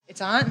It's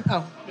on?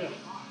 Oh.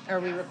 Are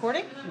we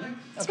recording?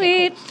 Okay,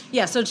 Sweet. Cool.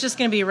 Yeah, so it's just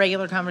going to be a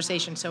regular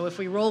conversation. So if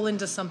we roll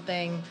into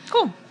something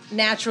cool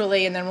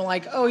naturally and then we're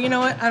like, oh, you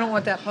know what? I don't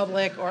want that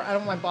public, or I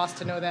don't want my boss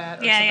to know that,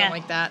 or something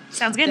like that.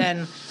 Sounds good. Then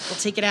we'll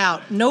take it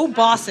out. No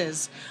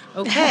bosses.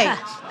 Okay.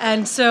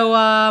 And so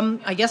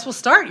I guess we'll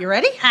start. You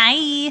ready?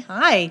 Hi.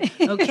 Hi.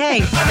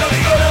 Okay.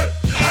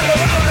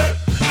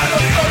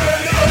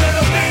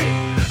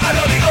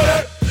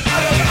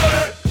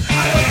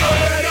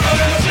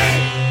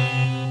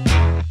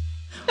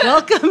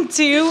 Welcome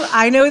to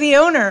I Know the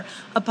Owner,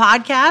 a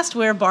podcast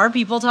where bar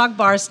people talk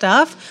bar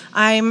stuff.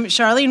 I'm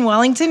Sharlene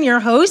Wellington,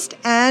 your host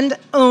and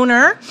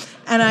owner,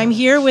 and I'm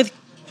here with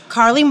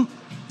Carly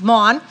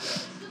Maughan.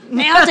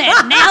 Nailed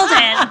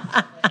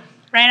it.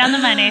 Right on the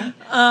money.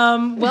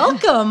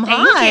 Welcome.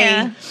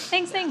 Hi. You.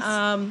 Thanks.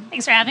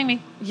 Thanks for having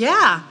me.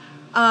 Yeah.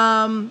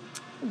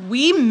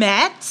 We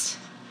met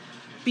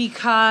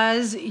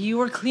because you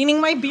were cleaning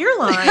my beer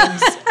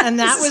lines, and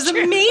that was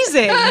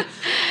amazing.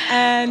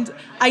 And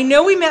I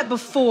know we met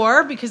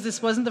before because this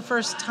wasn't the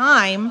first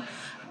time,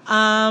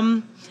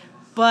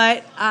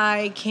 but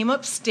I came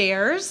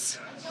upstairs,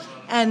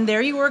 and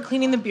there you were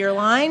cleaning the beer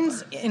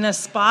lines in a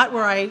spot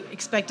where I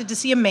expected to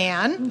see a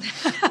man,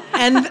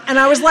 and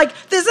I was like,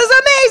 "This is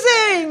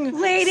amazing,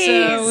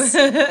 ladies!"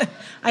 So,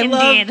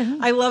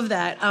 I love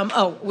that.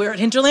 We're at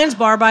Hinterlands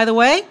Bar, by the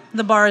way.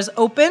 The bar is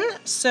open,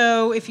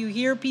 so if you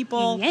hear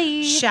people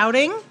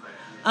shouting,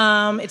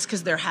 it's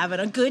because they're having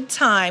a good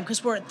time,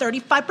 because we're at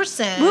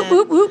 35%. Whoop,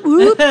 whoop, whoop,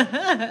 whoop.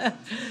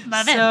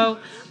 Love it. So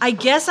I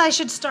guess I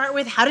should start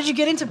with, how did you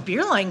get into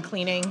beer line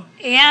cleaning?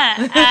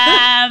 Yeah.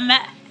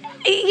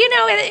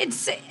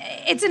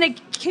 It's an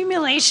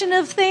accumulation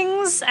of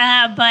things,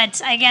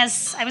 but I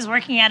guess I was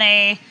working at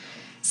a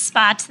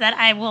spot that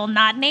I will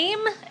not name,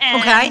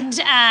 and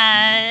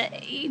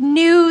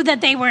knew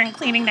that they weren't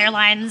cleaning their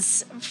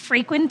lines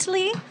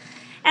frequently.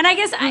 And I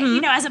guess,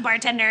 as a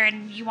bartender,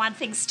 and you want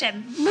things to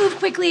move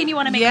quickly and you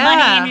want to make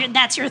money, and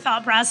that's your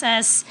thought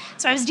process.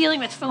 So I was dealing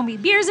with foamy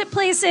beers at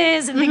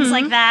places and things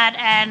like that,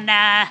 and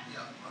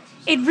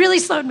it really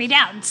slowed me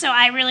down. So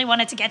I really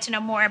wanted to get to know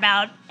more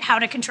about how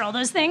to control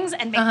those things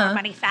and make more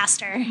money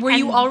faster. Were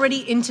you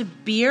already into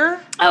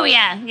beer? Oh,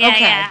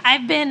 yeah.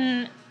 I've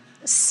been...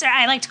 So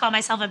I like to call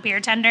myself a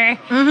beer tender.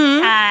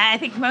 I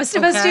think most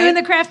of us do in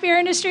the craft beer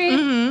industry.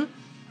 And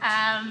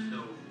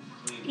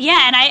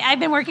I've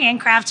been working in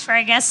craft for,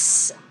 I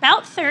guess,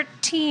 about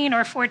 13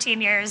 or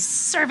 14 years,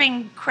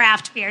 serving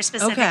craft beer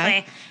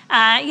specifically.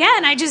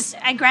 And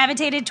I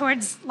gravitated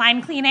towards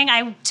line cleaning.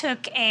 I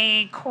took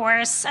a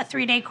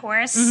 3-day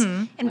course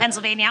in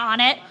Pennsylvania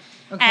on it.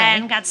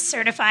 And got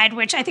certified,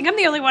 which I think I'm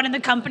the only one in the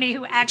company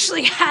who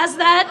actually has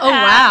that. Oh,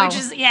 wow. Which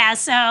is,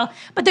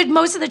 but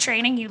most of the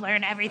training, you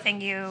learn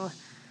everything you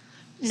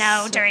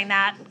know during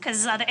that,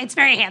 because it's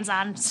very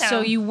hands-on.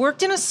 So you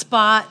worked in a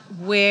spot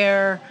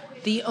where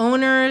the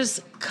owners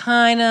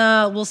kind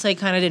of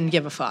didn't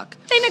give a fuck.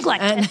 They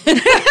neglected.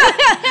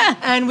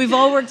 And we've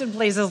all worked in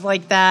places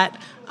like that,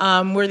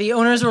 where the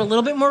owners were a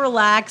little bit more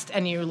relaxed,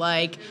 and you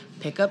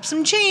pick up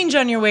some change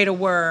on your way to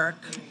work,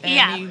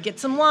 and you get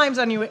some limes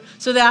on your way.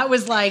 So that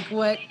was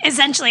what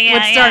essentially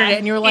what started it,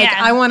 and you were like,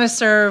 I want to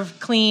serve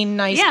clean,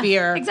 nice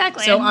beer.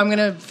 Exactly. So I'm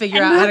gonna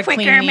figure out how to clean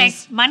these.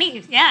 Make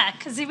money. Yeah,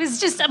 because it was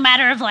just a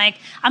matter of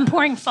I'm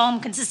pouring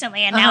foam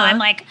consistently, and now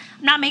I'm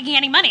not making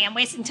any money. I'm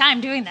wasting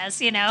time doing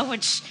this,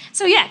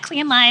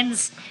 clean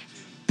lines,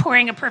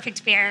 pouring a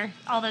perfect beer,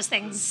 all those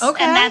things.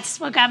 Okay. And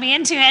that's what got me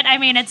into it. I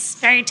mean, it's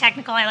very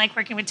technical. I like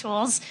working with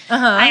tools.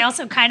 I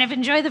also kind of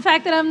enjoy the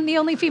fact that I'm the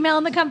only female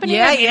in the company.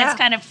 It's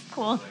kind of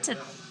cool to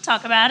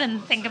talk about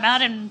and think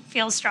about and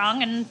feel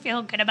strong and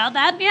feel good about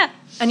that. Yeah.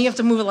 And you have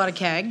to move a lot of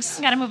kegs.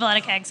 I got to move a lot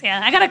of kegs,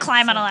 I got to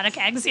climb on a lot of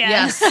kegs,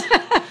 Yes.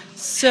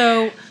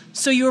 So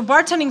you were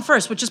bartending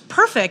first, which is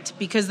perfect,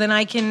 because then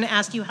I can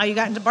ask you how you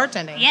got into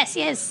bartending.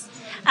 Yes.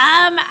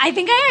 I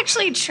think I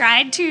actually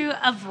tried to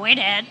avoid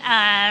it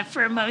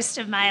for most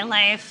of my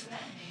life.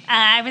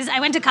 I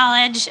went to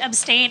college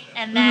upstate,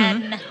 and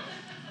then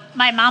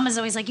my mom was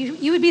always like,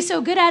 "You would be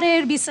so good at it.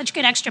 It'd be such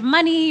good extra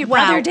money. Your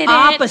brother did it."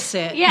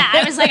 Opposite. Yeah,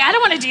 I was like, I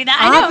don't want to do that.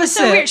 I know, it was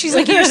so weird. She's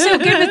like, "You're so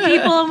good with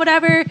people and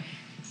whatever."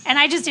 And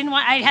I just didn't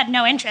want. I had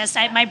no interest.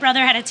 My brother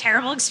had a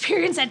terrible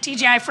experience at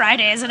TGI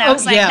Fridays, and I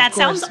was like, "That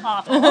sounds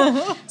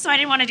awful." So I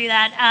didn't want to do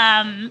that.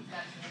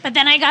 But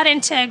then I got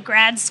into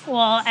grad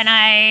school, and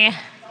I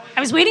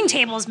was waiting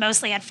tables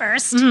mostly at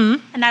first,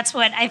 and that's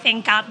what I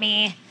think got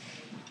me,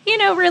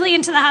 really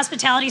into the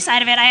hospitality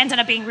side of it. I ended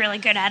up being really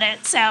good at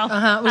it. So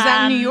was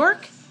that in New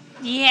York?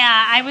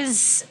 Yeah,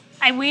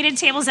 I waited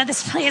tables at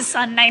this place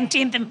on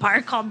 19th and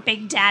Park called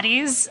Big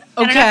Daddy's.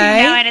 I don't know if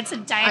you know it. It's a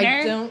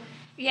diner. I don't.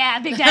 Yeah,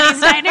 Big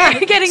Daddy's Diner.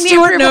 Getting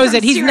Stuart knows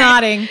it. He's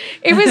nodding.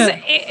 It was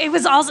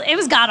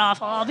god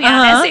awful, I'll be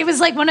honest. It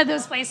was like one of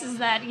those places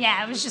that,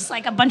 it was just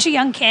like a bunch of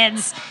young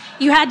kids.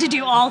 You had to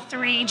do all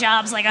 3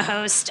 jobs, like a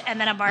host and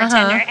then a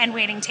bartender and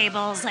waiting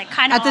tables, like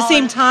kind of at the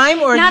same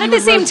time, or not at the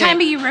same time,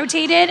 but you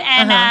rotated.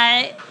 And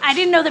I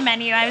didn't know the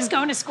menu. I was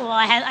going to school.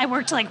 I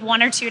worked like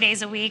 1 or 2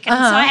 days a week, and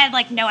so I had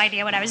like no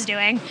idea what I was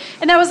doing.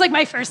 And that was like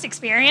my first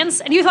experience.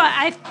 And you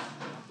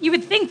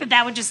would think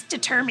that would just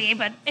deter me,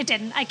 but it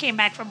didn't. I came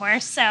back from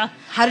worse. So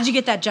how did you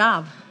get that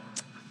job?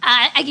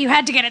 You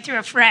had to get it through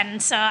a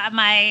friend. So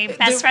my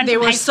best friend they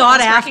from were high school sought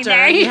was after. working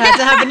there. You had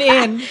to have an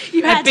in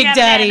at Big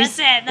Daddy's.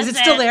 That's it. Is it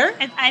still there?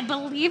 I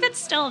believe it's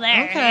still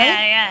there. Okay.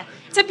 Yeah.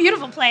 It's a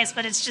beautiful place,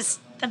 but it's just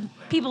the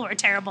people were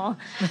terrible.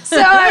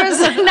 So I was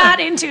not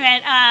into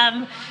it.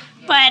 And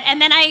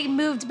then I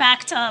moved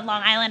back to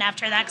Long Island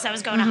after that because I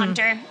was going to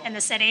Hunter in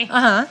the city.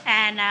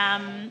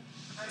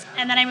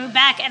 And then I moved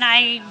back, and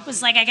I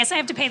was like, I guess I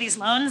have to pay these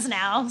loans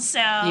now. So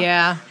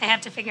I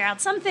have to figure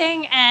out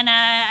something. And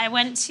I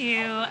went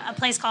to a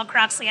place called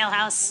Croxley Ale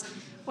House,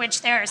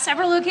 which there are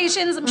several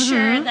locations. I'm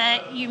sure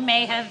that you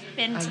may have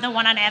been to the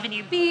one on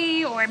Avenue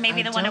B or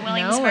maybe the one in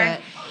Williamsburg.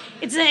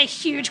 It's a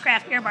huge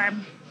craft beer bar.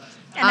 And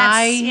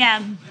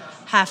I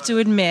have to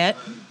admit,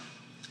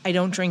 I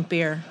don't drink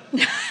beer.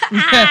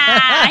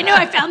 I know.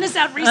 I found this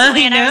out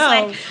recently, and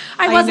I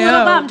was a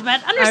little bummed,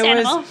 but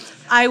understandable.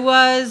 I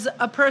was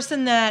a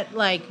person that,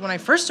 like, when I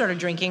first started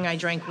drinking, I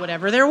drank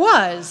whatever there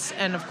was.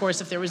 And, of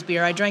course, if there was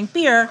beer, I drank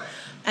beer.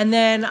 And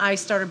then I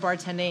started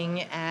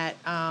bartending at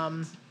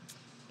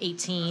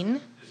 18.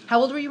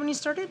 How old were you when you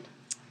started?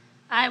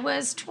 I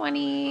was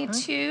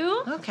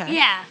 22. Okay.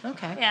 Yeah.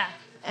 Okay. Yeah.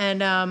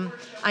 And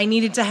I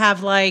needed to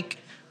have, like,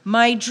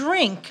 my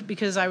drink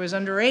because I was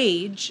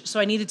underage. So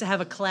I needed to have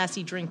a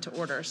classy drink to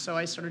order. So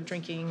I started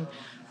drinking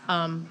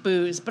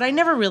booze, but I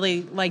never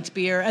really liked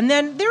beer. And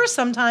then there are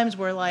some times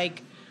where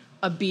like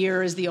a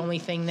beer is the only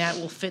thing that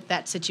will fit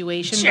that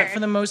situation. Sure. But for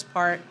the most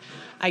part,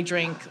 I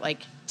drink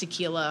like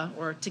tequila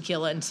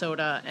and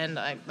soda, and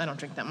I don't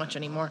drink that much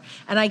anymore.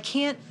 And I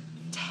can't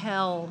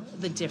tell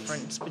the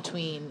difference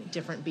between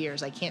different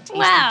beers. I can't taste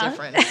the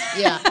difference.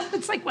 Yeah.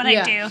 It's like what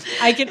I do.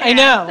 I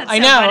know.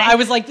 Funny. I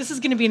was like, this is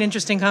going to be an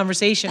interesting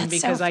conversation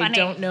because I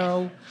don't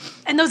know.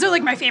 And those are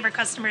like my favorite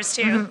customers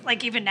too.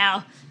 Like even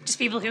now, just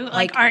people who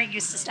like aren't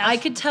used to stuff. I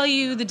could tell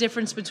you the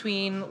difference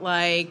between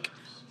like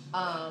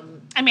I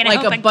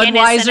like a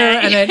Budweiser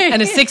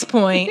and a 6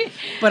 point,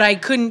 but I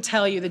couldn't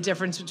tell you the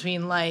difference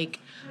between like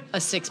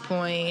a 6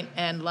 point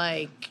and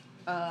like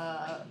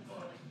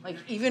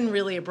even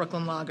really a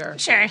Brooklyn Lager.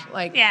 Sure.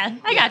 I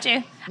got you.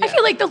 Yeah. I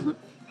feel like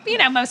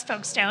most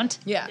folks don't.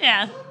 Yeah.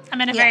 Yeah.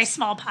 I'm in a very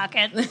small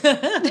pocket.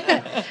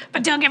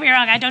 But don't get me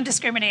wrong, I don't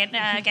discriminate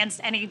against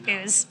any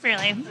booze,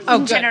 really.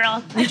 In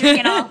general. I drink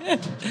it all.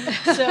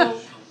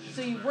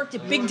 So you worked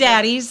at Big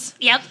Daddy's.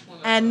 Yep.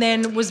 And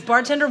then was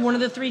bartender one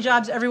of the 3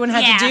 jobs everyone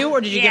had to do,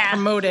 or did you get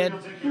promoted?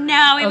 No,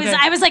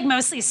 I was like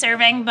mostly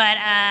serving, but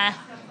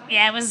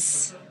it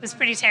was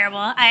pretty terrible.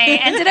 I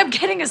ended up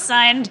getting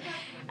assigned.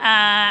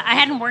 I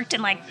hadn't worked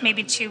in like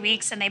maybe 2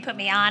 weeks, and they put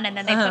me on, and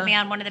then they put me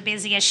on one of the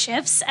busiest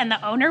shifts, and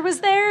the owner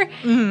was there,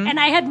 and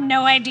I had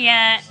no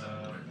idea.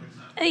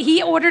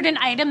 He ordered an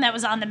item that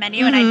was on the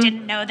menu, and I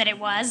didn't know that it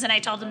was, and I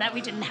told him that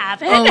we didn't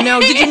have it. Oh,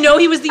 no. Did you know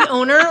he was the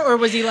owner, or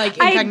was he, like,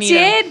 incognito?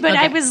 I did, but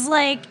I was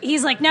like,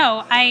 he's like,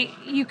 no,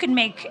 you can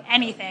make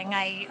anything.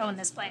 I own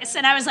this place.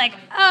 And I was like, okay.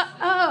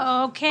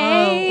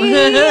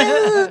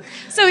 Oh.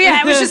 So,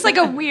 it was just like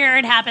a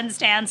weird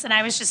happenstance, and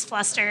I was just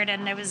flustered,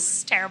 and it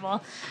was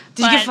terrible.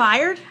 Did you get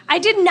fired? I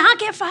did not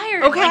get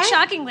fired. Okay. Like,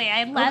 shockingly.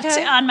 I left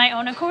on my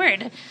own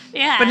accord.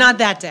 Yeah. But not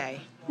that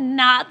day.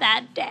 Not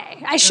that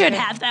day. I should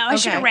have, though. I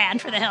should have ran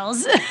for the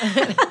hills.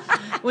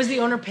 Was the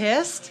owner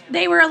pissed?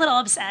 They were a little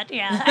upset,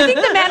 yeah. I think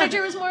the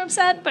manager was more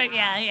upset, but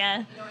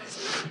yeah.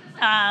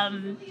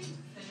 And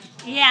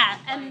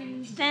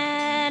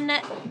then...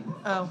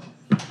 Oh.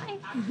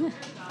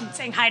 I'm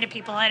saying hi to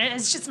people.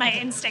 It's just my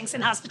instincts in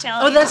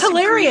hospitality. Oh, that's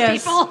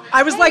hilarious.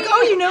 I was like,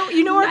 you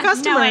know our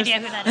customers. No idea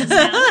who that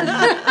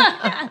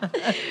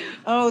is.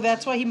 Oh,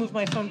 that's why he moved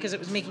my phone, because it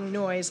was making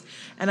noise.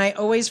 And I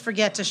always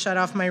forget to shut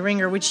off my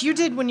ringer, which you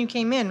did when you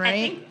came in,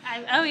 right?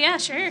 Oh, yeah,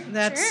 sure.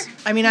 That's. Sure.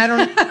 I mean,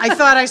 I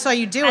thought I saw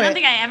you do it. I don't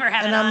think I ever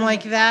have it on. And I'm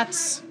like,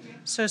 that's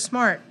so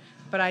smart.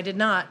 But I did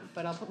not.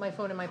 But I'll put my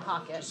phone in my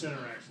pocket.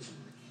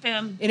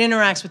 Boom. It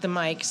interacts with the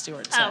mic,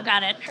 Stuart said. Oh,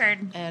 got it. Heard.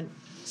 And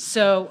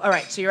so, all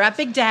right. So you're at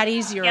Big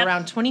Daddy's. You're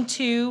around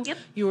 22. Yep.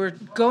 You were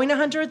going to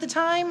Hunter at the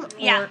time?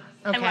 Yeah,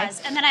 okay. I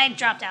was. And then I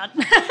dropped out.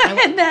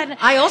 And then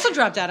I also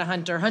dropped out of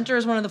Hunter. Hunter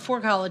is one of the 4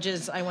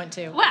 colleges I went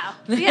to. Wow.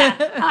 Yeah.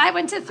 I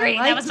went to 3.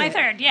 That was my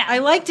third. Yeah. I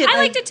liked it. I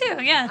liked it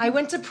too. Yeah. I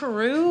went to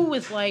Peru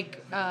with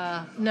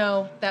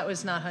no, that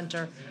was not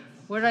Hunter.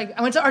 Where did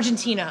I went to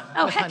Argentina.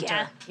 Oh, with heck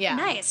Hunter. Yeah.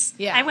 Nice.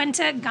 Yeah. I went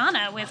to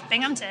Ghana with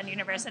Binghamton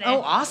University.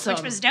 Oh, awesome.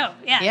 Which was dope.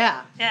 Yeah.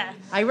 Yeah. Yeah.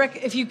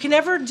 If you can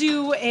ever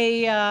do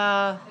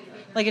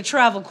like a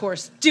travel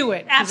course, do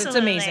it, because it's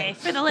Absolutely. amazing.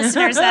 For the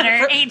listeners that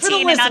are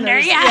 18 and under,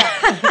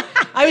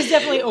 I was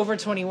definitely over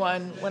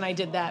 21 when I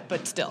did that,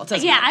 but still, it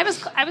doesn't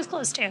matter. I was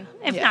close too,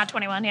 if not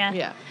 21.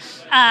 Yeah.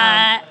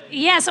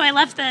 So I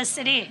left the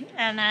city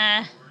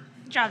and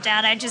dropped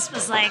out. I just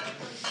was like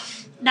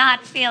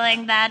not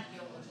feeling that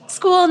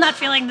school, not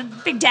feeling the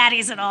big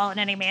daddies at all in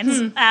any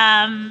means.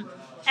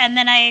 And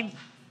then I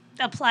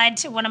applied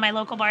to one of my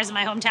local bars in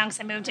my hometown because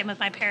I moved in with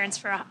my parents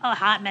for a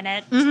hot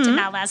minute. Did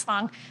not last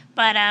long,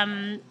 but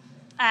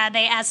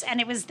they asked,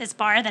 and it was this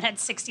bar that had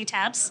 60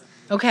 taps.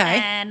 Okay.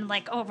 And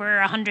like over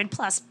 100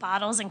 plus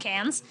bottles and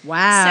cans.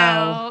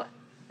 Wow.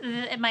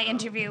 So my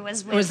interview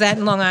was with... Was that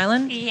in Long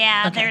Island?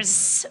 Yeah, Okay.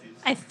 there's,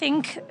 I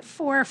think,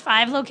 4 or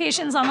 5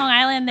 locations on Long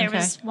Island. There Okay.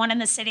 was one in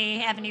the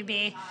city, Avenue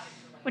B,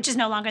 which is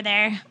no longer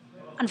there,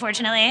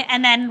 unfortunately.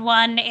 And then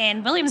one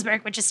in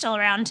Williamsburg, which is still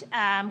around,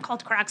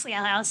 called Croxley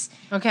Ale House.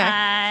 Okay.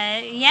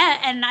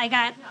 And I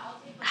got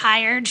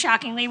hired,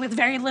 shockingly, with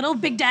very little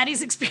Big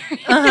Daddy's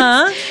experience.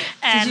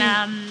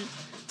 And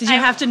Did you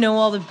have to know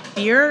all the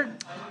beer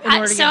in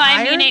order to get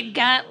hired? I mean,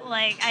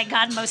 I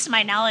got most of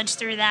my knowledge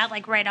through that,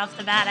 like right off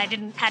the bat. I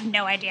had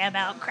no idea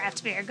about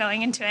craft beer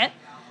going into it.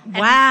 And,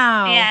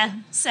 Wow. Yeah.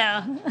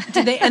 So.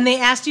 They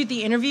asked you at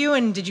the interview,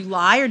 and did you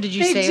lie, or did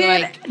you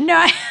say like? No,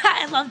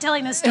 I love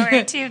telling this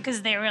story too,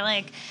 because they were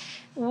like,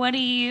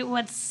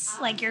 what's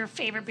like your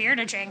favorite beer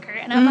to drink?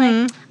 And I'm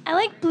like, I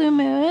like Blue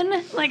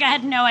Moon. Like I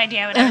had no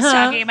idea what I was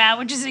talking about,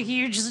 which is a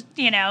huge,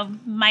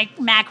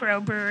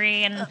 macro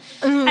brewery, and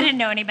I didn't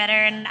know any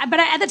better.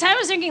 But at the time I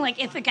was drinking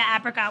like Ithaca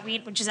Apricot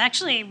Wheat, which is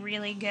actually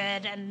really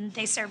good, and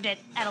they served it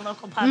at a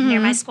local pub near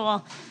my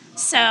school.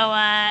 So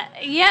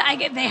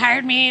they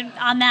hired me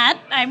on that.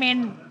 I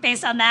mean,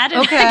 based on that,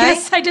 and Okay. I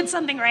guess I did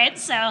something right.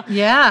 So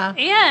Yeah.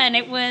 and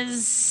it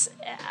was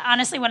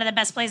honestly one of the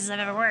best places I've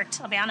ever worked.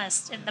 I'll be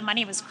honest. The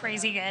money was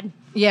crazy good,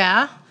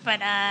 Yeah.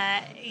 but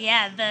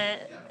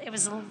it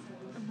was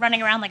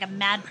running around like a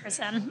mad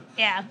person.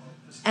 Yeah,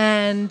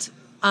 And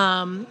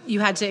you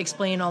had to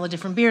explain all the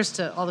different beers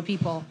to all the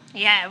people.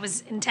 yeah, it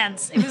was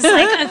intense. It was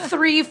like a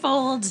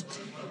threefold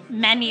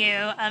menu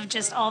of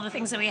just all the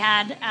things that we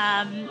had.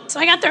 So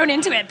I got thrown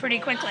into it pretty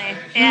quickly.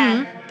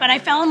 Yeah, but I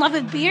fell in love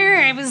with beer.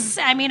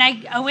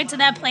 I owe it to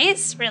that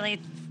place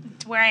really,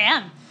 to where I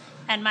am,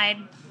 and my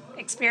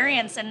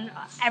experience and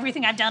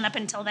everything I've done up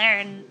until there,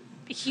 and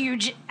a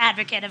huge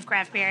advocate of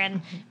craft beer,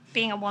 and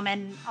being a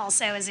woman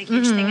also is a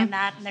huge thing in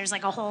that. And there's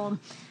like a whole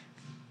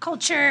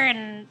culture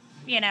and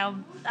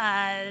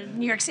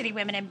New York City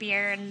women in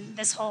beer and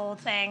this whole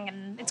thing,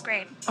 and it's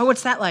great. Oh,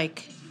 what's that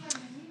like?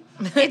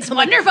 It's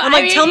wonderful. I'm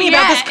like, tell me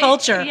about this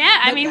culture. Yeah,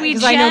 I mean,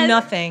 because I know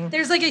nothing.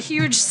 There's like a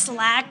huge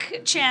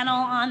Slack channel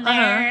on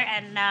there,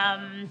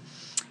 and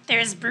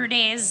there's brew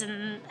days,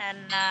 and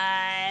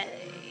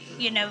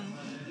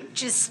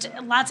just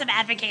lots of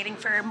advocating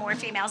for more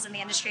females in the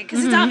industry,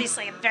 because it's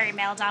obviously very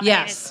male dominated.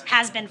 Yes.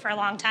 Has been for a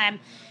long time.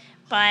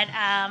 But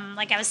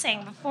like I was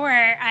saying before,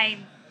 I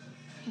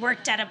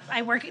work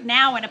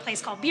now at a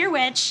place called Beer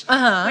Witch,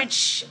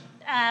 which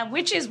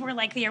witches were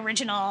like the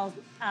original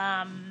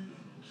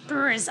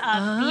brewers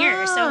of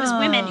beer. So it was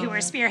women who were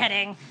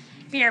spearheading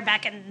beer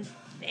back in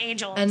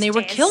age old. And they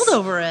were killed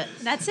over it.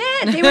 That's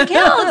it. They were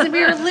killed. And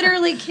we were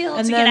literally killed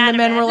And to get out then of the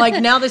men it. were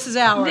like, now this is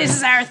ours. This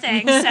is our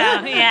thing. So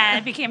yeah,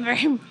 it became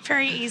very,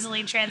 very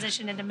easily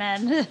transitioned into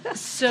men.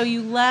 So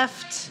you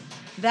left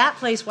that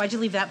place. Why'd you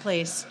leave that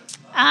place?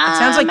 It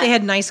sounds like they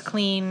had nice,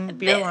 clean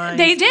beer lines.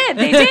 They did.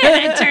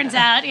 It turns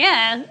out.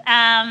 Yeah.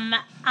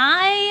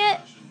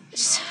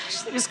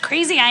 It was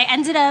crazy. I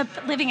ended up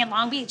living in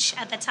Long Beach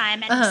at the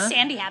time, and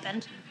Sandy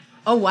happened.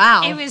 Oh,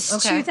 wow. It was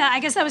okay. I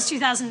guess that was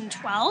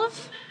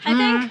 2012, I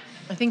think.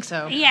 I think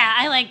so.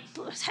 Yeah,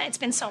 it's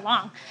been so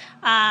long.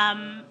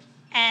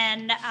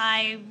 And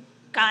I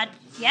got,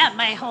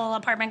 my whole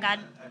apartment got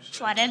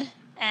flooded.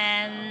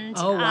 And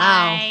Oh,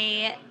 wow.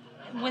 I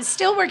was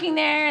still working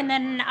there, and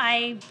then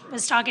I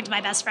was talking to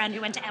my best friend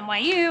who went to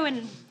NYU,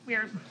 and we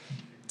were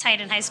tight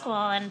in high school,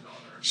 and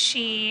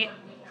she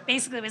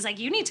basically was like,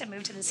 you need to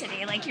move to the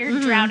city. Like,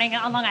 you're drowning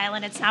on Long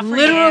Island. It's not for you.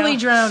 Literally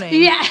drowning.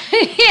 Yeah.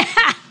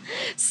 Yeah.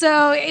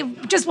 So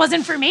it just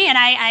wasn't for me, and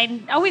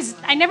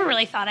I never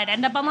really thought I'd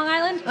end up on Long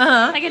Island.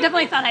 Like I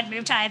definitely thought I'd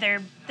move to either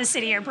the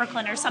city or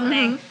Brooklyn or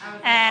something.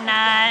 And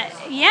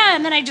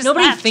and then I just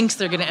Nobody left. thinks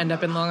they're going to end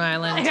up in Long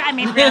Island. I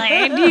mean,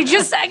 really, you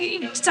just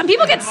some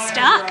people get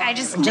stuck. It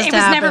was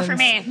never for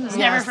me. It was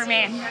never for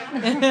me.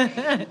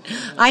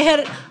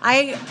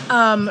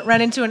 I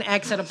ran into an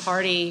ex at a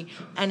party,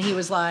 and he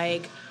was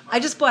like, I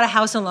just bought a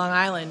house in Long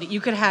Island.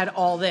 You could have had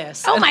all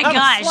this. Oh And my I was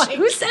gosh, like,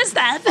 who says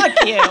that?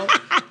 Fuck you.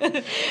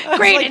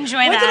 Great, Like, enjoy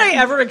when that. did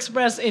I ever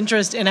express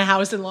interest in a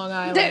house in Long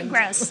Island?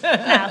 Gross. No.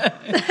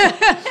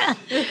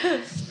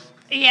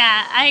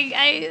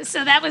 Yeah,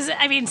 so that was,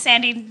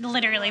 Sandy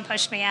literally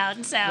pushed me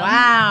out. So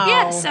Wow.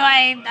 Yeah, so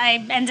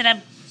I ended up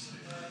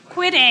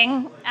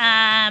quitting,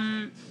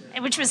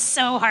 which was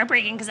so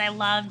heartbreaking because I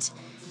loved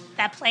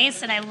that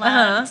place and I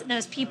loved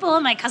those people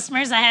and my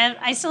customers.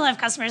 I still have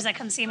customers that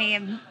come see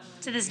me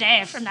to this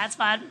day from that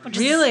spot, which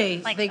really?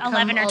 is like They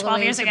 11 or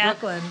 12 years ago.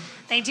 Brooklyn.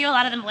 They do. A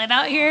lot of them live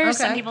out here. Okay.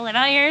 Some people live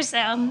out here.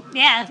 So,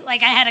 yeah,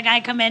 like I had a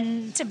guy come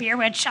in to Beer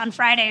Witch on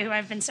Friday who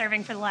I've been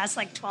serving for the last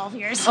like 12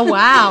 years. Oh,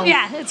 wow.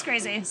 Yeah, it's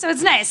crazy. So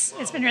it's nice.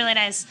 It's been really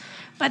nice.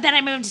 But then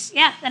I moved.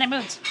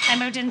 I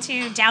moved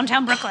into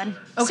downtown Brooklyn.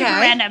 Okay. Super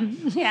random.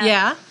 Yeah.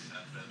 Yeah.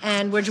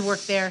 And where'd you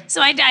work there?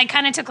 So I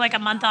kind of took like a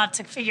month off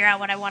to figure out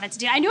what I wanted to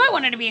do. I knew I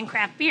wanted to be in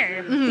craft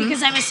beer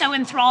because I was so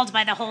enthralled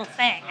by the whole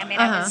thing. I mean,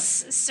 I was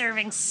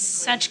serving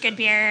such good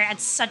beer at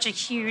such a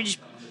huge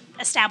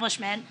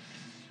establishment.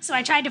 So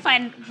I tried to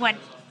find what,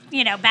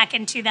 back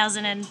in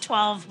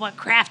 2012, what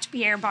craft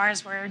beer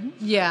bars were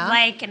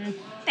like. And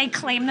they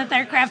claim that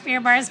they're craft beer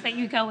bars, but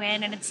you go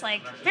in and it's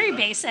like very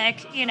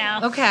basic,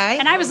 Okay.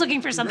 And I was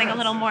looking for something a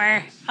little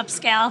more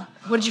upscale.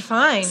 What did you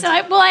find? So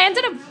I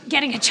ended up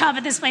getting a job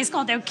at this place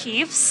called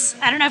O'Keefe's.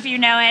 I don't know if you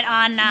know it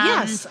on...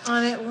 yes,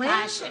 on Atlantic.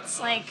 Gosh,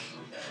 it's like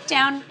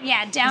down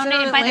by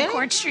Atlantic? the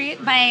Court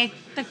Street, by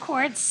the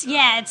courts.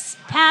 Yeah, it's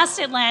past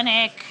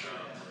Atlantic.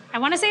 I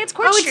want to say it's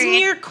Court Oh,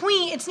 Street.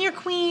 it's near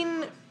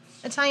Queen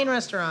Italian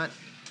Restaurant.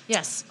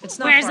 Yes, it's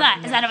not. Where's far that?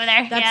 from Is there. that over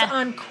there? That's Yeah.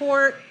 on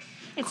Court.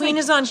 It's Queen like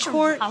is on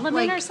Court.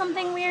 Parliament or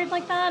something weird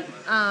like that.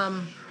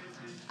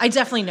 I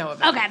definitely know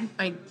of it.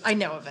 Okay. I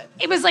know of it.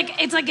 It's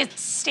like a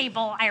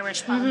staple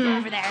Irish pub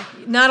over there.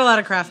 Not a lot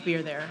of craft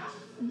beer there.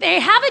 They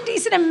have a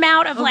decent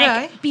amount of Okay.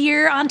 like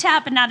beer on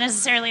tap, and not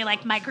necessarily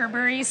like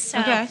microbreweries. So.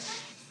 Okay.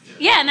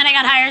 Yeah, and then I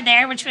got hired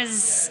there, which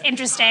was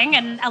interesting.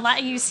 And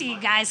you see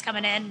guys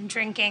coming in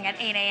drinking at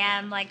 8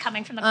 a.m., like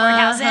coming from the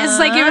courthouses.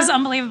 Like it was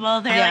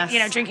unbelievable. They're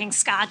like, drinking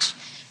scotch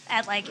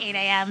at like 8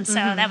 a.m. So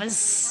that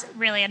was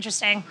really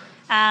interesting.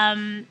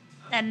 And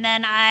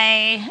then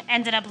I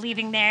ended up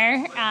leaving there,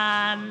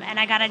 and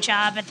I got a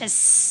job at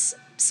this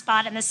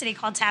spot in the city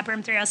called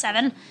Taproom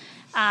 307,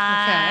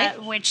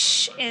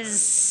 which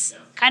is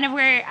kind of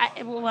where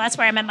that's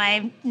where I met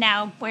my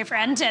now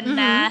boyfriend,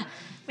 and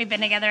we've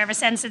been together ever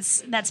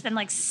since. That's been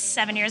like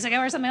 7 years ago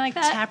or something like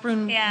that.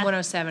 Taproom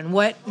 107.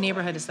 What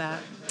neighborhood is that?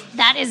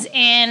 That is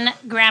in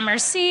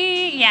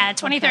Gramercy. Yeah,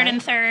 23rd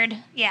and 3rd.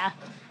 Yeah.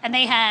 And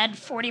they had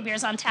 40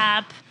 beers on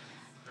tap,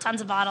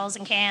 tons of bottles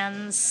and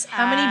cans.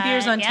 How many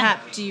beers on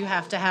tap do you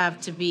have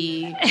to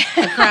be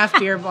a craft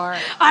beer bar?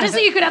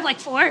 Honestly, you could have like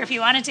 4 if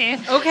you wanted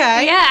to.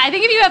 Okay. Yeah, I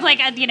think if you have like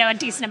a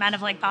decent amount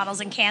of like bottles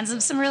and cans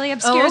of some really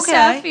obscure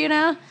stuff,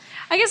 I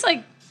guess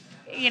like,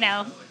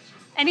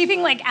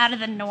 anything like out of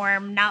the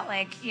norm, not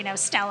like,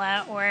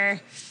 Stella or,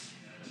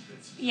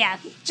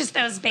 just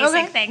those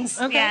basic things.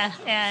 Okay.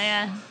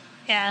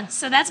 Yeah.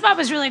 So that spot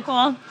was really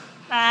cool.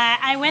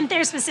 I went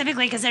there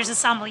specifically because there's a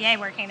sommelier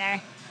working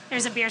there.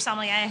 There's a beer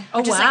sommelier,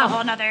 which is like a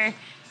whole nother,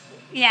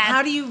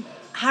 How do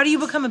you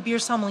become a beer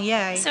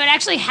sommelier? So it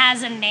actually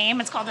has a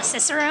name. It's called a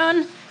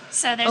Cicerone.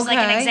 So there's like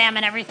an exam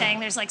and everything.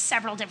 There's like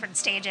several different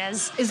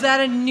stages. Is that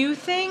a new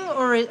thing,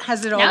 or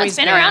has it always been? No, it's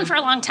been around for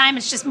a long time.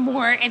 It's just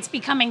it's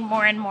becoming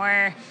more and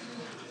more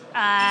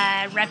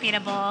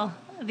reputable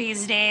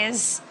these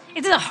days.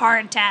 It's a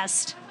hard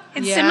test.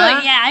 It's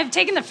similar. Yeah, I've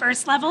taken the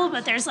first level,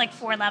 but there's like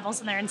 4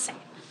 levels and they're insane.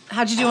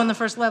 How'd you do on the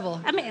first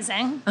level?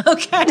 Amazing.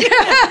 Okay.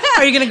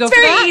 Are you going to go for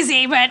that? It's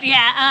very easy, but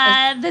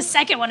the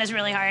second one is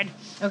really hard.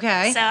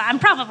 Okay. So I'm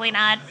probably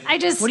not.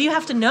 What do you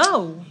have to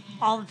know?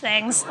 All the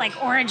things, like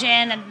origin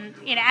and,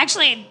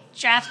 actually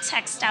draft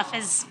tech stuff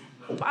is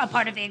a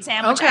part of the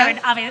exam, which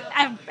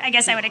I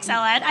guess I would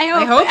excel at.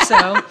 I hope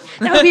so.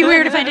 That would be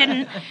weird if I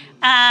didn't.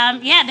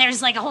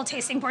 There's like a whole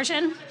tasting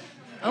portion.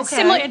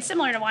 Okay. It's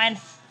similar to wine.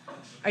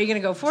 Are you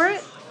going to go for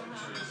it?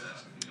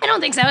 I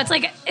don't think so. It's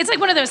like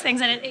one of those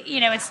things that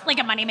it's like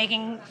a money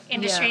making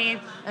industry.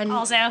 And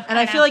also, and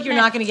I feel like you're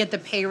not going to get the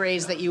pay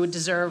raise that you would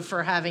deserve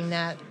for having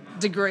that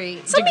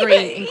degree.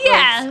 Totally.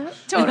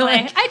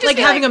 I just like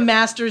having a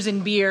master's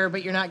in beer,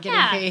 but you're not getting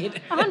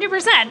paid.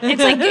 100%.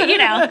 It's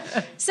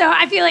like So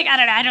I feel like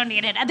I don't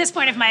need it at this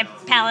point. If my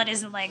palate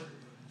isn't like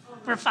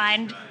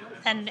refined,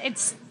 then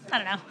it's I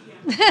don't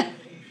know.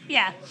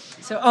 Yeah.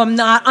 So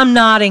I'm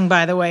nodding,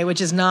 by the way,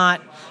 which is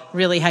not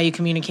really how you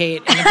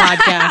communicate in a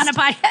podcast. On a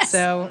podcast.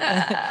 So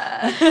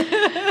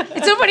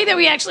it's so funny that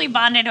we actually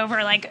bonded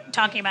over like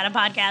talking about a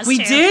podcast. We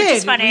too, did. Which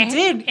is funny. We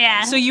did.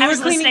 Yeah. So you were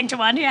listening to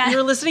one. Yeah. You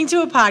were listening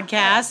to a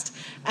podcast,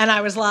 and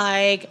I was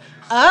like,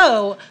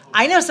 oh,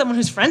 I know someone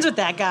who's friends with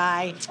that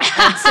guy.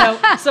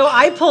 And so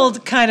I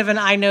pulled kind of an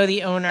I know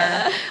the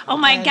owner. Oh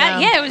my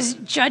God. Yeah, it was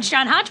Judge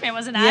John Hodgman,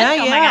 wasn't it? Yeah,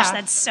 oh my gosh,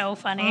 that's so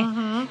funny.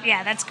 Mm-hmm.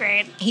 Yeah, that's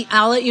great.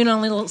 I'll let you know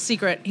a little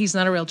secret. He's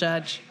not a real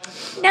judge.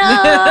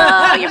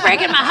 No, you're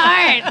breaking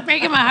my heart.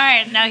 Breaking my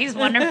heart. No, he's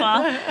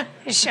wonderful.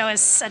 His show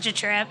is such a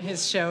trip.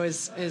 His show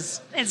is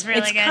it's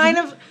really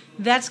good.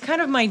 That's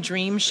kind of my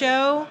dream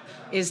show,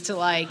 is to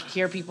like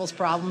hear people's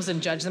problems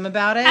and judge them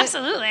about it.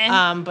 Absolutely.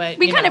 But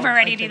we kind of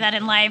already do that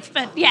in life,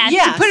 but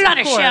to put it on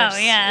a show,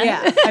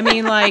 yeah. I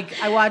mean,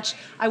 like I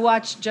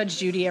watch Judge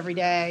Judy every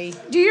day.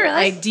 Do you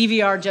really? I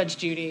DVR Judge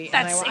Judy.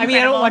 That's I mean,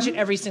 I don't watch it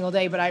every single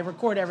day, but I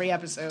record every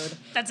episode.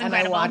 That's And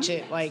incredible. I watch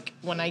it like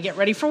when I get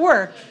ready for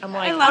work. I'm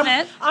like, I love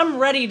it. I'm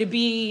ready to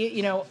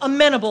be,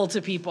 amenable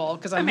to people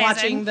because I'm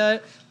watching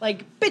the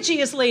like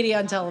bitchiest lady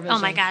on television. Oh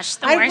my gosh,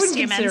 the I worst wouldn't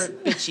humans. consider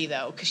it bitchy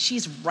though, because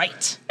she's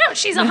right. No,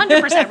 she's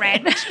 100%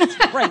 right.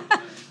 Right.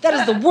 That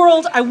is the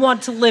world I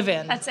want to live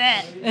in. That's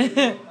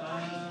it.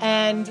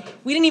 And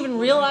we didn't even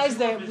realize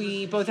that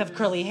we both have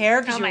curly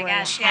hair because Oh you my were wearing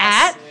gosh, a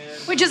hat.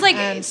 yes. Which is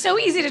like so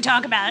easy to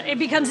talk about. It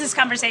becomes this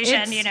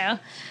conversation, you know.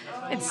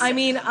 I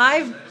mean,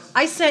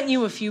 I sent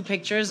you a few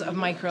pictures of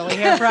my curly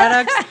hair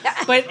products,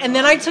 and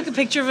then I took a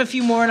picture of a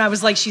few more, and I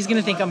was like, she's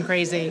gonna think I'm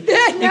crazy.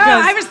 No,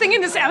 I was thinking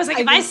this. I was like,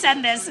 if I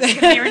send this, it's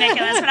gonna be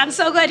ridiculous. But I'm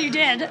so glad you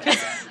did.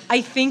 I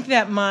think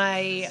that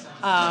my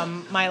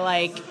my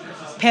like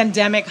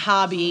pandemic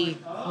hobby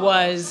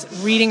was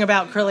reading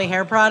about curly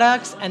hair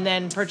products and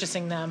then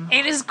purchasing them.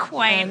 It is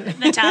quite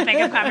the topic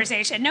of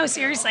conversation. No,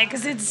 seriously,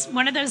 because it's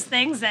one of those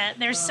things that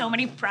there's so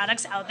many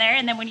products out there,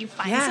 and then when you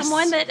find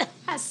someone that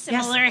has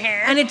similar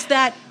hair. And it's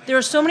that there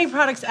are so many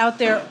products out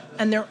there,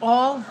 and they're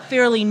all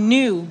fairly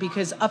new,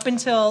 because up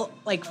until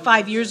like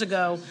 5 years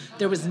ago,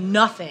 there was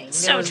nothing.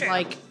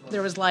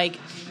 There was like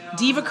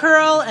Diva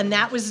Curl, and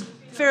that was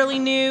fairly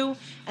new.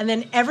 And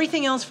then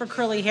everything else for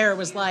curly hair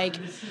was like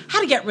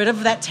how to get rid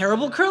of that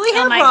terrible curly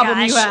hair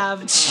problem you have.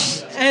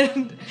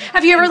 And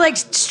have you ever like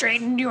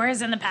straightened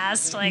yours in the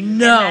past? Like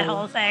no, that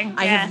whole thing?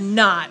 I have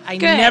not. I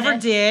never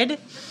did.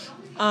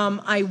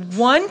 I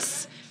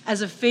once,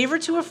 as a favor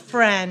to a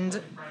friend,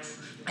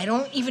 I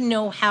don't even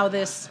know how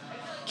this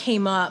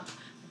came up,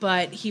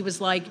 but he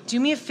was like, "Do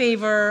me a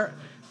favor."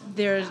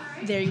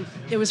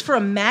 It was for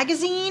a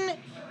magazine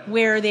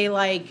where they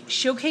like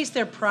showcase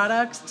their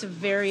products to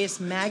various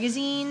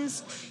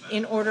magazines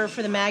in order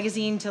for the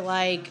magazine to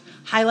like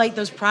highlight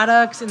those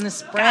products in the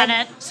spread.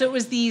 Got it. So it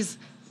was these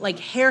like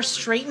hair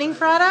straightening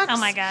products. Oh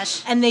my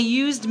gosh. And they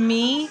used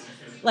me,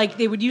 like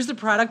they would use the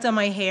product on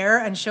my hair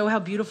and show how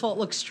beautiful it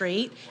looked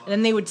straight, and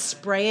then they would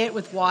spray it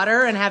with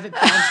water and have it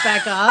bounce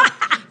back up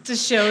to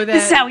show that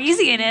this is how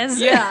easy it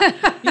is.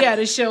 Yeah,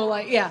 to show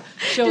like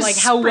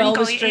how well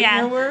the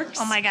straightener works.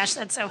 Oh my gosh,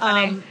 that's so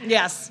funny.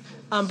 Yes.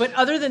 But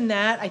other than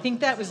that, I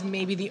think that was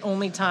maybe the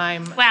only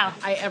time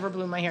I ever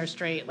blew my hair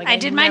straight. Like I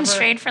did mine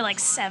straight for like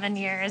 7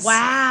 years.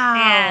 Wow.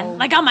 Yeah,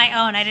 like on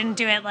my own. I didn't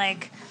do it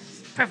like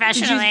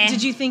professionally.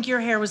 Did you think your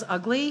hair was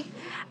ugly?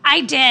 I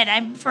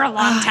did. For a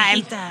long time. I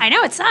hate that. I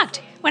know, it sucked.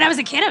 When I was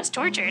a kid, I was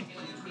tortured.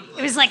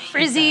 It was like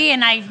frizzy,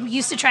 and I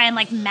used to try and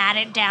like mat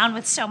it down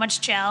with so much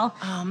gel.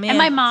 Oh man! And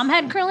my mom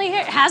has curly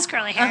hair.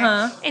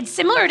 Uh-huh. It's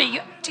similar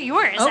to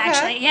yours,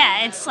 actually.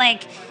 Yeah, it's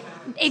like.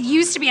 It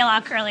used to be a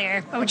lot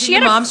curlier. But did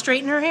your mom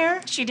straighten her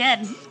hair? She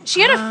did.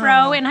 She had a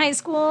fro in high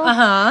school.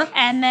 Uh-huh.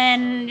 And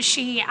then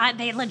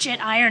they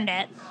legit ironed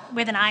it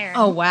with an iron.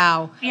 Oh,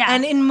 wow. Yeah.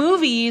 And in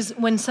movies,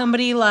 when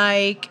somebody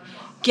like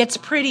gets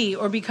pretty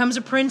or becomes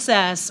a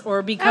princess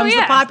or becomes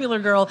the popular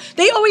girl,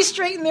 they always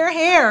straighten their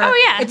hair.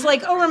 Oh, yeah. It's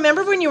like, oh,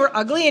 remember when you were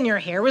ugly and your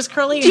hair was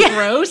curly and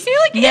gross? You're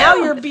like, now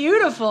ew. you're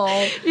beautiful.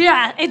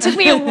 Yeah, it took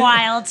me a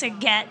while to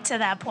get to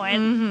that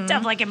point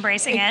of like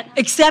embracing it.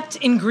 Except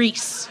in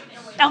Greece.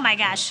 Oh my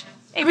gosh.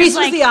 Greece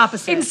was the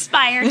opposite.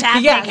 Inspired to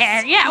have big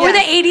hair. Yeah, or the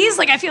 80s.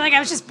 Like, I feel like I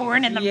was just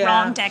born in the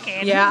wrong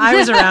decade. Yeah, I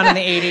was around in the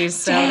 80s,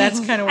 so that's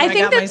kind of where I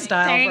got my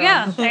style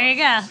from. There you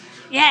go.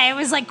 Yeah, it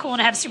was like cool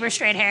to have super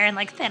straight hair and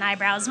like thin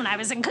eyebrows when I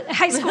was in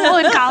high school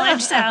and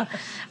college. So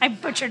I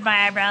butchered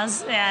my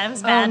eyebrows. Yeah, it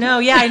was bad. Oh no,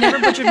 yeah, I never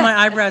butchered my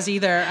eyebrows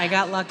either. I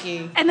got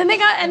lucky. And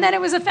then it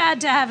was a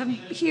fad to have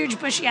huge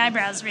bushy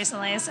eyebrows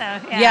recently. So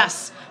yeah.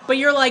 Yes, but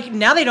you're like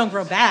now they don't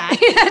grow back.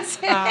 That's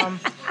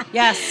it.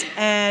 Yes,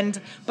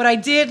 but I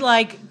did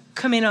like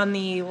come in on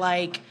the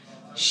like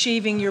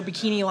shaving your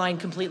bikini line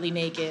completely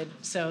naked.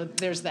 So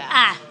there's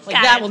that.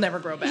 That will never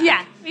grow back.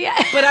 Yeah.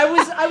 But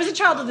I was a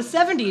child of the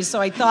 70s, so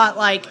I thought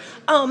like,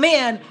 oh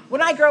man,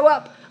 when I grow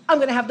up, I'm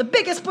gonna have the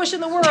biggest bush in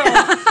the world.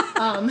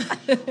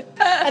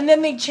 And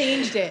then they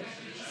changed it.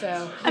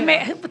 So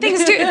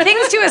things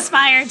to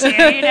aspire to,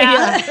 you know.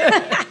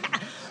 Yeah.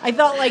 I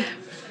thought like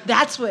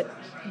that's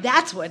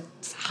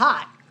what's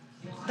hot.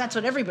 That's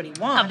what everybody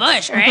wants. A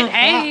bush, right?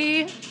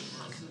 Hey.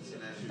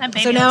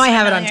 So now I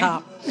have it on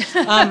top.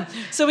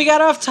 So we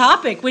got off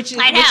topic, which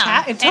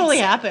it totally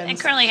happens. And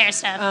curly hair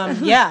stuff.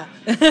 Yeah.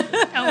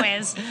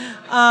 Always.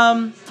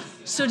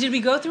 So did we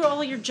go through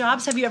all your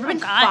jobs? Have you ever been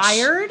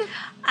fired?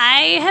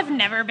 I have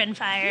never been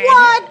fired.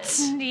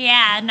 What?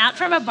 Yeah, not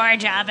from a bar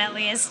job at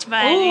least,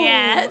 but Ooh,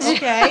 yeah.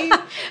 Okay.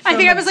 I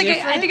think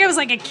I was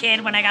like a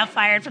kid when I got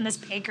fired from this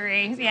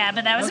bakery. Yeah,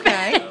 but that was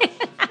okay.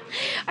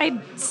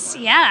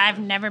 I've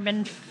never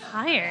been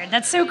fired.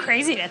 That's so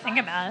crazy to think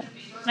about.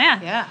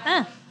 Yeah.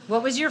 Yeah.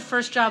 What was your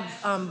first job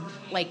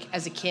like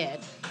as a kid?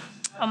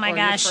 Oh my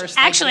gosh.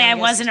 Actually, I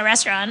was in a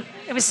restaurant.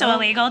 It was so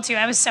illegal too.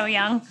 I was so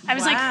young. I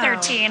was like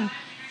 13.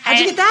 How'd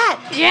you get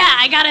that? Yeah,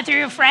 I got it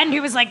through a friend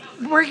who was like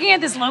working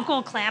at this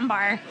local clam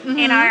bar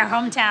in our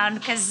hometown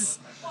because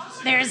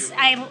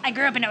I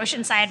grew up in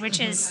Oceanside, which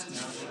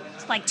is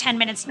like 10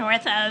 minutes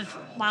north of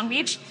Long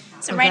Beach.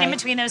 So right in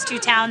between those two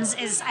towns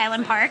is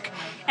Island Park,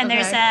 and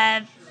there's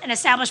an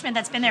establishment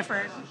that's been there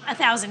for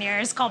 1,000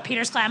 years called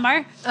Peter's Clam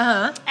Bar.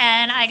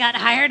 And I got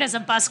hired as a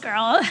bus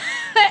girl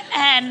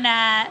And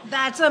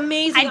that's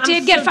amazing. I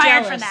did get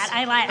fired from that.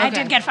 I lied. Okay. I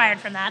did get fired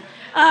from that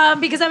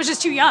because I was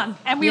just too young.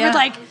 And we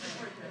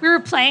were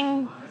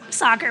playing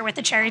soccer with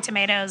the cherry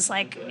tomatoes,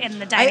 like in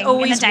the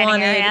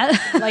dining area.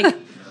 Like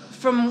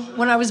from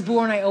when I was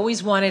born, I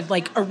always wanted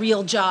like a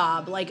real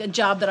job, like a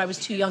job that I was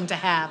too young to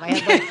have. I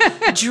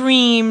had like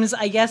dreams.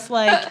 I guess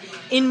like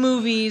in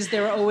movies,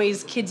 there were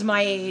always kids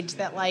my age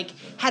that like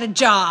had a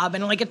job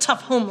and like a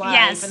tough home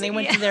life, and they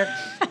went to their.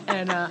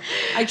 And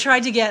I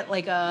tried to get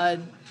like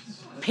a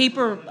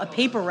paper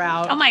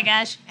route. Oh my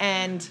gosh!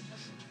 And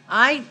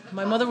my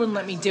mother wouldn't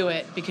let me do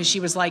it because she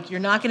was like, "You're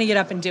not going to get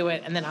up and do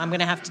it, and then I'm going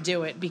to have to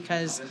do it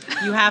because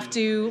you have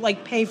to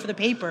like pay for the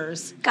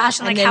papers." Gosh,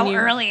 and like how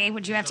early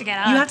would you have to get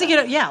up? You have to get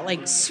up,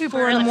 like super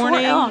 4 in the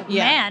morning. Oh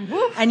man!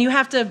 Woo. And you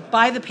have to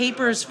buy the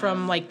papers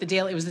from like the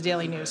Daily. It was the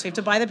Daily News, so you have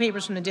to buy the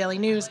papers from the Daily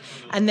News,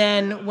 and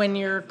then when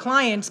your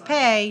clients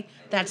pay,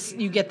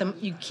 you get them.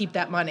 You keep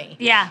that money.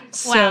 Yeah.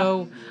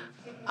 So,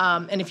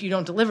 and if you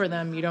don't deliver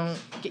them,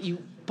 you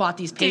bought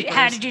these papers.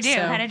 How did you do?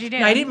 No, I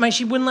didn't.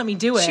 She wouldn't let me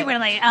do it. She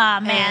wouldn't let. Oh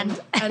man!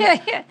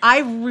 And I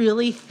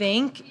really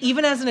think,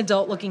 even as an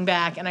adult looking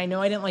back, and I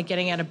know I didn't like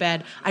getting out of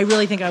bed, I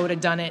really think I would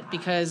have done it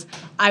because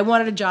I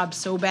wanted a job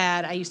so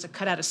bad. I used to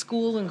cut out of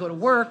school and go to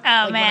work. Oh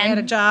man! When I had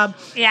a job.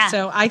 Yeah.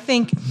 So I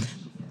think,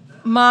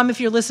 Mom, if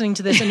you're listening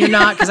to this, and you're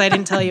not, because I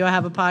didn't tell you I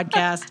have a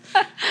podcast,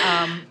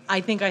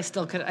 I think I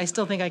still could. I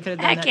still think I could have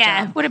done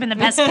that job. Would have been the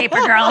best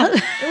paper girl.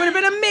 It would have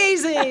been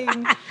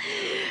amazing.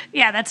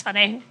 Yeah, that's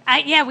funny.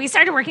 We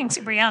started working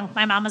super young.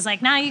 My mom was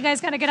like, "Nah, you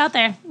guys got to get out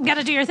there. You got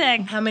to do your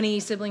thing." How many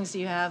siblings do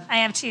you have? I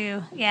have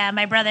 2. Yeah,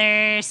 my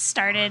brother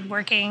started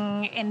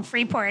working in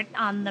Freeport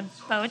on the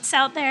boats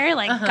out there,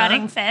 like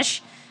gutting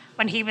fish,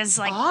 when he was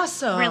like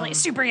really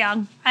super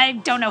young. I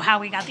don't know how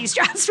we got these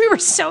jobs. We were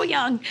so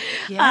young.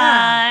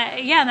 Yeah.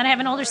 And then I have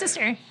an older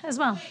sister as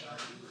well.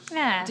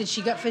 Yeah. Did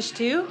she gut fish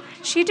too?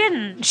 She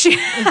didn't.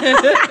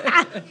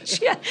 That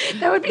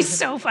would be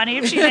so funny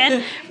if she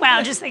did.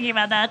 Wow, just thinking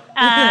about that.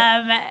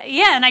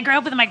 And I grew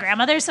up with my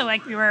grandmother, so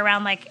like we were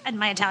around like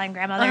my Italian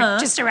grandmother,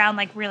 just around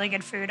like really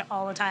good food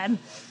all the time.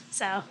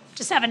 So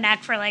just have a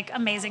knack for like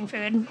amazing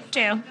food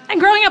too. And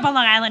growing up on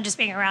Long Island, just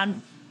being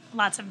around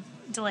lots of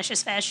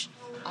delicious fish.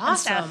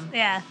 Awesome.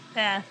 And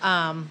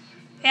stuff.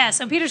 Yeah.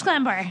 So Peter's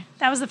Clam Bar.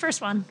 That was the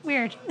first one.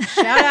 Weird.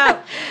 Shout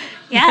out.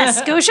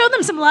 Yes, go show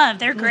them some love.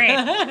 They're great.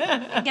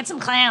 Get some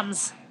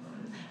clams.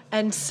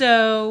 And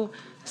so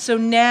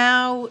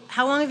now,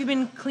 how long have you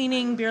been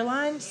cleaning beer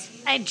lines?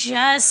 I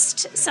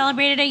just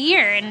celebrated a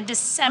year in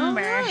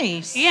December. Oh,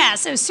 nice. Yeah,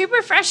 so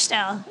super fresh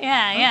still.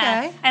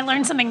 Yeah. Okay. I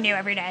learn something new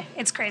every day.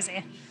 It's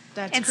crazy.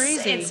 That's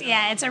crazy.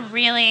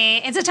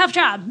 It's a tough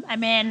job. I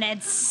mean,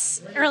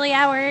 it's early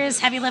hours,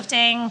 heavy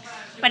lifting,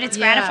 but it's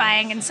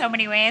gratifying in so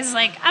many ways.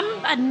 Like,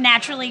 I'm a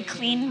naturally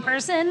clean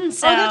person,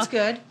 so... Oh, that's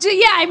good.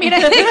 Yeah, I mean, I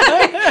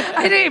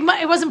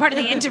think it wasn't part of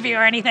the interview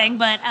or anything,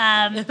 but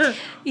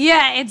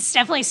it's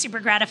definitely super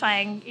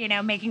gratifying,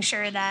 making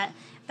sure that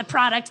the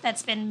product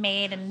that's been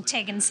made and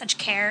taken such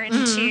care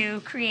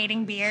into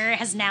creating beer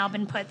has now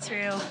been put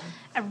through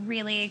a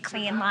really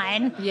clean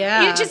line.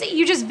 Yeah.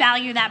 You just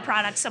value that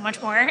product so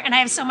much more. And I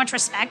have so much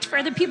respect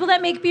for the people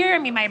that make beer. I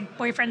mean, my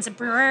boyfriend's a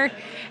brewer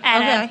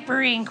at a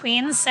brewery in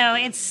Queens, so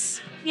it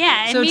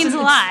means a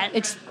lot.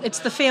 It's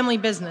the family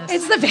business.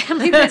 It's the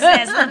family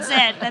business.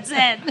 That's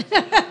it.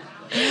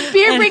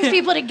 Beer brings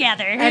people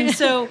together. And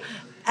so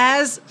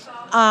as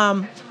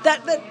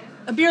that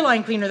a beer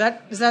line cleaner,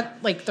 is that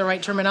like the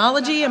right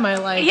terminology? Am I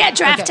like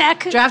draft tech?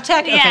 Draft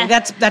tech? Yeah. Okay,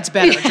 that's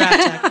better.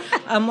 Draft tech.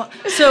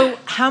 So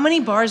how many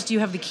bars do you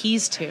have the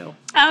keys to?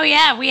 Oh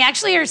yeah, we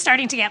actually are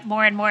starting to get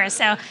more and more.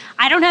 So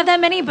I don't have that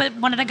many, but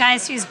one of the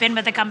guys who's been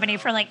with the company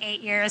for like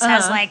 8 years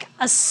has like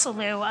a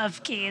slew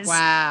of keys.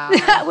 Wow.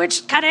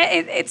 Which kind of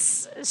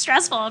it's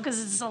stressful because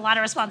it's a lot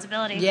of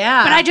responsibility.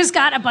 Yeah. But I just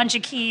got a bunch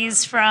of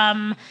keys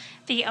from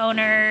the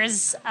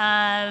owners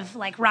of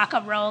like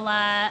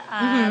Rockarola,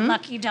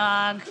 Lucky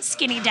Dog,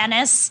 Skinny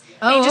Dennis.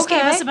 They just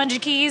gave us a bunch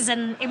of keys,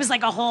 and it was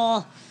like a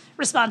whole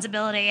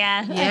responsibility.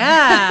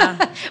 Yeah.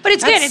 But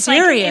it's good. It's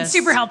serious. Like it's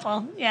super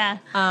helpful. Yeah.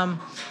 And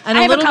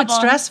a little bit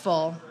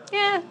stressful.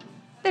 Yeah.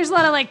 There's a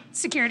lot of like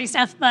security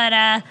stuff,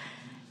 but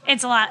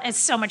it's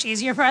so much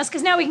easier for us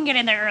because now we can get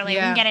in there early. We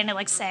can get in at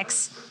like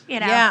 6.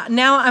 Yeah,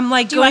 now I'm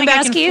like going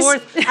back and keys?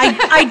 forth.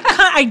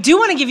 I do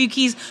want to give you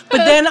keys, but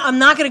then I'm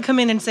not going to come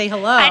in and say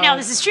hello. I know,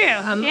 this is true.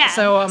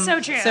 So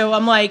true. So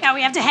I'm like... Now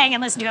we have to hang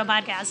and listen to a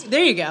podcast.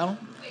 There you go.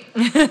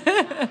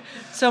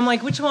 So I'm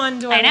like, which one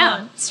do I want? I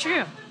know, it's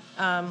true.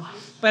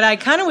 But I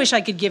kind of wish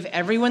I could give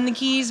everyone the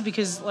keys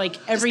because like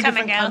every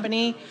different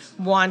company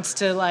wants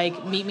to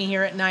like meet me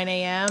here at 9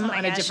 a.m.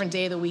 on a different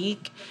day of the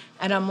week.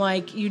 And I'm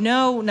like,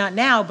 not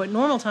now, but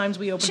normal times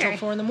we open till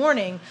 4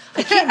 a.m.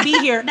 I can't be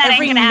here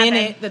every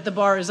minute that the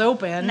bar is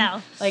open.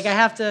 No. Like I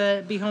have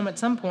to be home at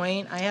some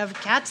point. I have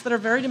cats that are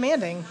very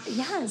demanding.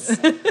 Yes,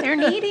 they're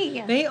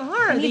needy. They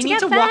are. They need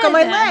to walk on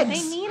my legs.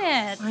 They need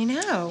it. I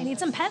know. They need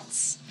some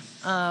pets.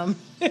 I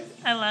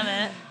love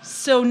it.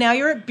 So now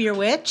you're at Beer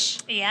Witch.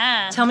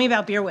 Yeah. Tell me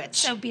about Beer Witch.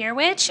 So Beer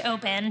Witch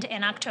opened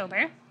in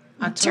October.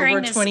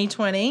 October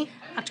 2020.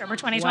 October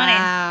 2020.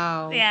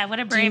 Wow. Yeah, what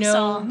a brave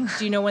soul.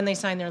 Do you know when they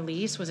signed their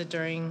lease? Was it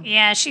during?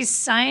 Yeah, she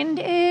signed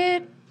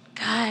it.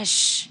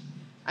 Gosh.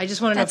 I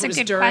just want to know if it was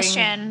That's a good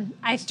question.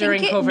 I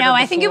think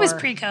I think it was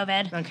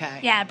pre-COVID. Okay.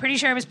 Yeah, pretty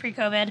sure it was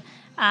pre-COVID.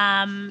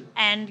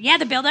 And yeah,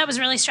 the build out was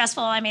really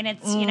stressful. I mean,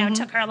 it's it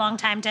took her a long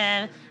time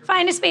to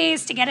find a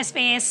space, to get a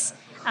space.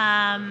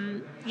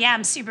 Yeah,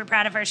 I'm super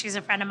proud of her. She's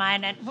a friend of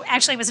mine, and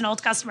actually was an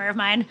old customer of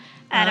mine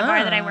at a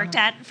bar that I worked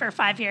at for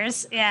 5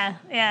 years.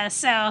 Yeah.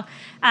 So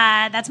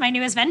that's my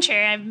newest venture.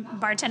 I'm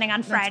bartending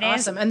on Fridays.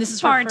 That's awesome. And this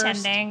is her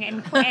bartending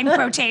in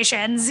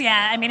quotations.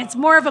 Yeah, I mean it's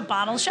more of a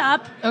bottle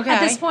shop at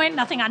this point.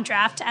 Nothing on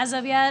draft as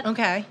of yet.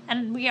 Okay.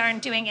 And we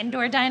aren't doing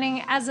indoor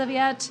dining as of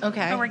yet.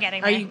 Okay. But we're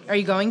getting there. Are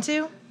you going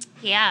to?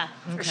 Yeah,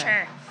 for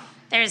sure.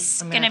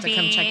 There's going to be...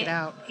 come check it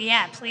out.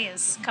 Yeah,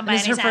 please. Come by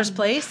This is her anytime. first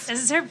place?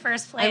 This is her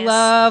first place. I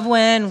love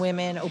when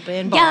women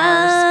open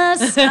bars.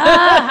 Yes!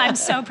 I'm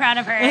so proud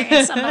of her.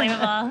 It's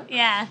unbelievable.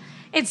 Yeah.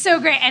 It's so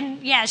great.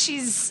 And yeah, she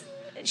is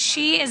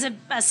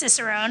a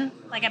Cicerone,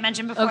 like I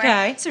mentioned before.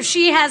 Okay. So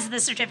she has the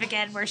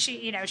certificate where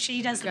she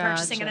does the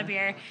purchasing of the Gotcha.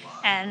 beer,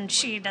 and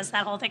she does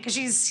that whole thing because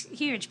she's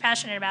huge,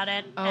 passionate about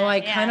it. Oh,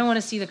 I kind of want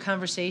to see the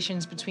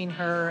conversations between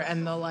her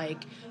and the,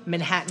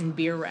 Manhattan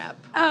beer rep.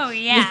 Oh,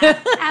 yeah.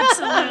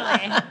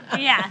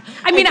 Absolutely. Yeah.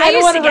 I mean, I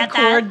used want to get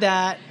record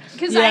that.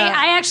 Because Yeah.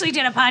 I actually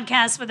did a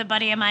podcast with a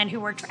buddy of mine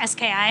who worked for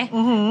SKI,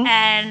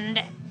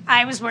 and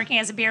I was working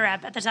as a beer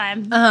rep at the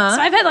time. So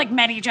I've had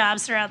many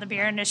jobs throughout the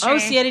beer industry. Oh,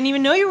 see, I didn't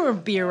even know you were a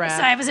beer rep.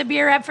 So I was a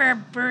beer rep for a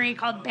brewery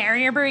called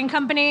Barrier Brewing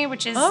Company,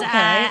 which is Okay. out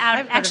I've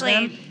heard of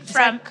actually them. Is that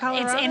from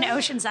Colorado? it's in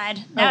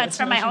Oceanside. No, it's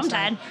from in my Oceanside.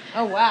 hometown.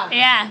 Oh, wow.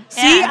 Yeah.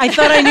 See, yeah. I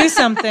thought I knew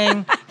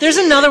something. There's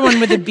another one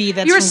with a B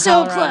that's You were from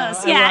so Colorado.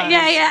 close. I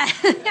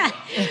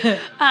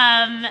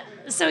Yeah.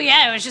 So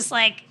yeah, it was just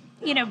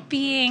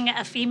being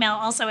a female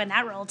also in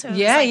that role too. It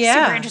Yeah, was,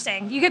 yeah. super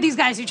interesting. You get these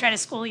guys who try to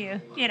school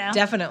you,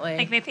 Definitely.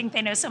 Like they think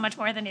they know so much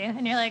more than you,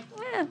 and you're like,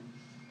 I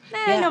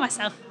Yeah. know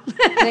myself.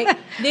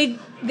 they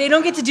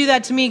don't get to do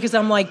that to me because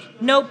I'm like,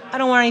 nope, I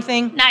don't want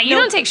anything. Nah, you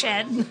Nope. don't take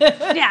shit.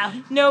 Yeah.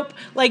 Nope.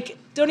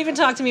 Don't even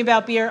talk to me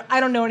about beer. I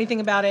don't know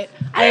anything about it.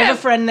 I have a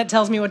friend that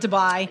tells me what to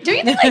buy.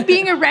 Don't you think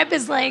being a rep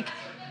is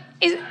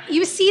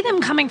you see them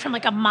coming from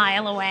a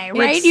mile away,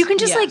 right? You can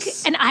just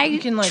yes. and I You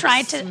can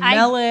try to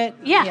smell it.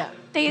 Yeah.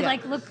 They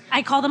look.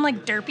 I call them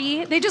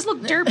derpy. They just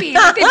look derpy. They've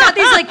got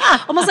these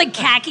almost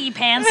khaki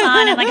pants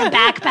on and a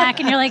backpack,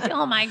 and you're like,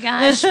 oh my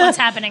gosh, what's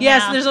happening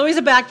Yes, now? there's always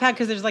a backpack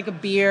because there's a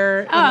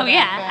beer. Oh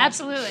yeah,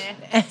 absolutely.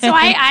 So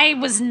I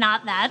was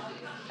not that.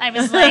 I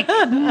was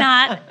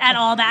not at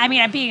all that. I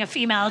mean, being a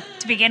female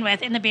to begin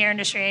with in the beer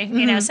industry,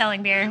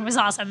 selling beer was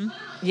awesome.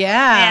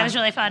 Yeah. Yeah, it was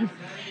really fun.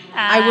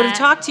 I would have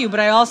talked to you,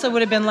 but I also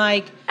would have been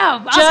like,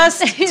 oh,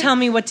 awesome. just tell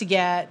me what to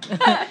get.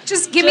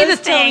 Just give me the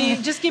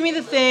thing. Just give me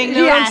the thing.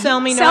 No, don't sell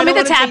me. No, sell I me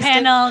don't the wanna tap taste it.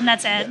 handle, and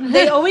that's it.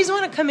 They always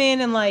want to come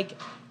in and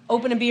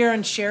open a beer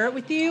and share it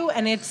with you,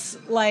 and it's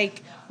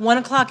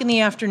 1:00 in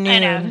the afternoon. I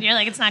know. You're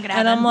like, it's not gonna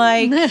happen.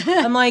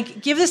 And I'm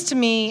like, give this to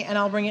me, and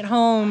I'll bring it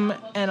home,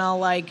 and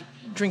I'll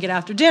drink it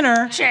after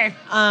dinner. Sure.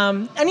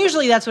 And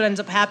usually that's what ends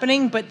up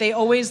happening, but they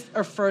always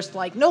are first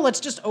no, let's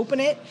just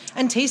open it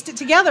and taste it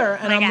together.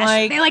 And I'm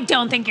like... They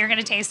don't think you're going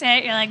to taste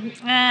it. You're like,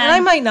 And I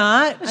might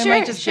not. I Sure,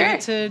 might just give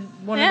it to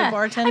one of the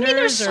bartenders. I mean,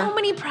 there's so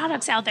many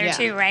products out there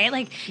too,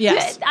 right?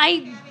 Yes.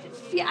 I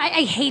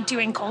hate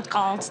doing cold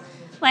calls.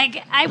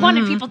 I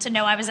wanted people to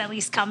know I was at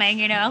least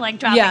coming,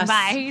 dropping Yes.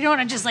 by. You don't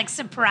want to just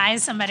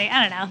surprise somebody.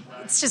 I don't know.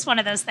 It's just one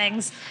of those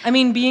things. I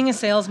mean, being a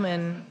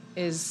salesman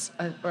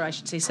or I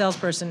should say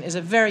salesperson, is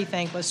a very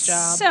thankless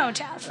job. So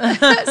tough.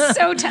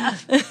 So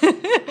tough.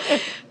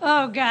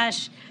 Oh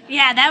gosh.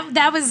 Yeah,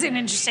 that was an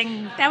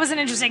interesting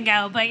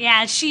go. But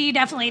yeah, she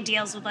definitely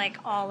deals with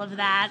all of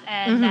that.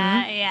 And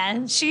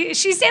yeah, she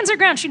stands her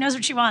ground. She knows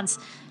what she wants.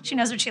 She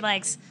knows what she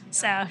likes.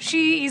 So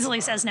she easily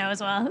says no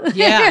as well.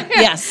 Yeah,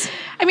 yes.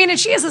 I mean, and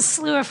she has a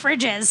slew of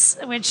fridges,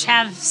 which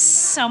have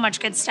so much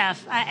good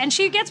stuff. And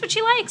she gets what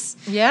she likes.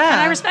 Yeah.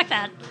 And I respect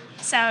that.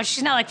 So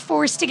she's not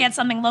forced to get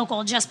something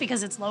local just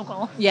because it's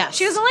local. Yeah.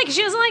 She doesn't like it.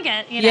 She doesn't like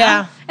it.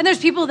 Yeah. And there's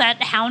people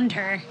that hound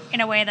her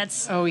in a way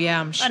that's Oh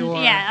yeah, I'm sure.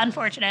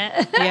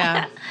 unfortunate.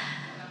 Yeah.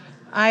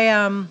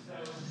 I'll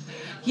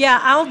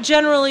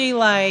generally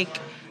I'm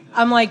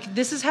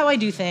this is how I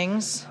do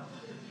things.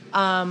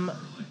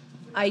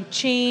 I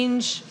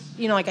change,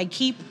 I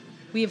keep,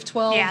 we have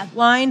 12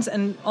 lines,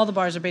 and all the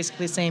bars are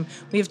basically the same.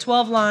 We have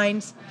 12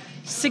 lines.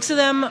 6 of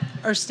them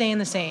are staying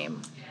the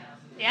same.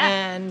 Yeah.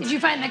 And did you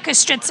find the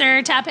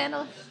Kostritzer tap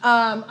handle?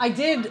 I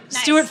did.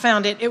 Nice. Stuart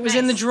found it. It was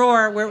in the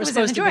drawer where it was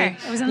supposed to be.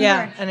 It was in the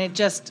drawer. And it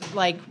just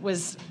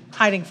was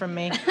hiding from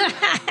me.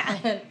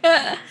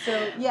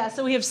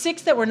 So we have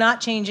 6 that we're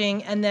not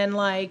changing, and then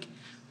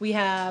we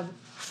have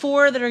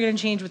 4 that are going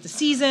to change with the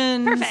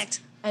seasons.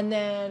 Perfect. And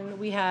then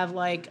we have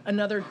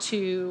another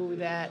 2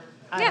 that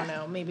I don't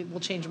know, maybe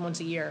we'll change them once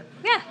a year.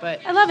 Yeah.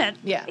 But I love it.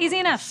 Yeah. Easy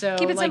enough. So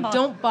keep it simple.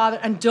 don't bother,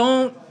 and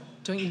don't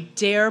you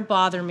dare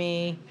bother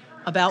me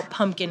about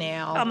pumpkin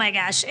ale. Oh my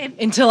gosh.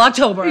 Until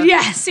October.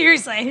 Yeah,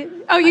 seriously.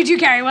 Oh, you do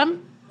carry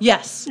one?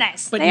 Yes.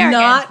 Nice. But They are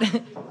not,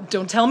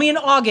 don't tell me in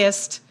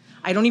August.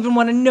 I don't even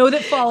want to know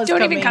that fall is Don't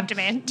coming. even come to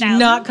me. Do No.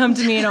 not come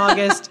to me in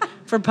August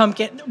for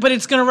pumpkin. But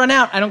it's going to run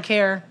out. I don't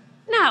care.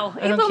 No,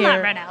 I it don't will care.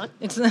 not run out.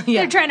 It's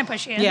They're trying to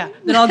push you. Yeah.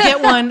 Then I'll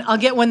get one. I'll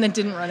get one that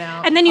didn't run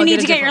out. And then you I'll need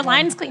to a get your different one.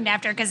 lines cleaned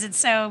after because it's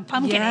so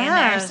pumpkin-y in there.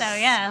 Yes. So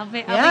yeah,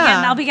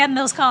 Yeah. I'll be getting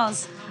those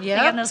calls. Yep.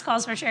 Getting those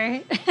calls for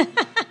sure.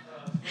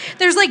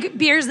 There's like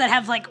beers that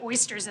have like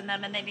oysters in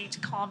them, and they need to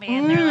call me,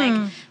 and they're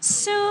like,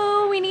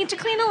 "So we need to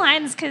clean the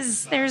lines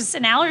because there's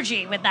an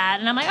allergy with that."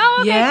 And I'm like, "Oh,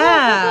 okay,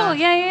 cool.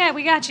 Yeah,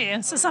 we got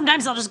you." So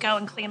sometimes I'll just go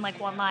and clean like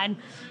one line.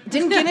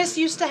 Didn't Guinness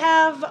used to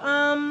have?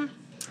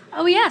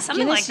 Oh yeah,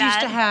 something Guinness like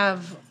that. used to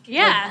have.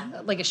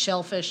 Yeah. Like a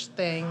shellfish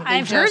thing.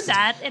 I've heard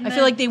that. I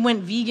feel like they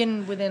went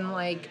vegan within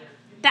like.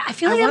 I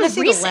feel like I that want to was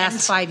say recent. the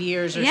last 5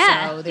 years or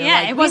Yeah, so. They're yeah,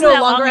 like, it we wasn't no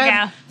that long longer ago.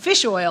 have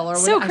fish oil or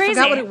So whatever. crazy. I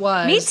forgot what it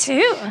was. Me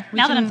too.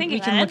 Now that I'm thinking we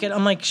about can it. look at.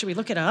 I'm like, should we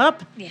look it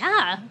up?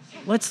 Yeah.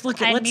 Let's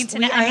look at. I Let's. need to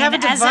know. I have a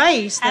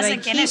device as that a I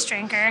Guinness keep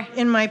drinker.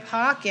 in my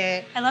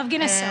pocket. I love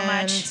Guinness so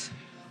much.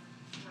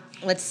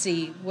 and Let's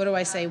see. What do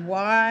I say?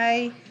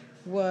 Why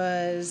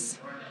was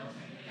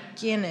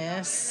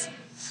Guinness?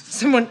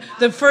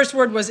 The first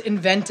word was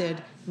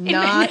invented,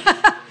 not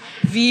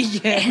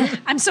vegan.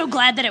 I'm so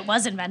glad that it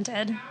was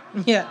invented.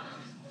 Yeah.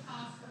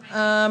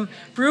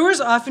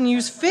 Brewers often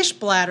use fish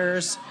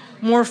bladders,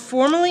 more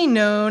formally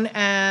known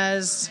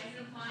as.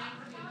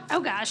 Oh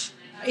gosh.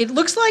 It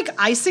looks like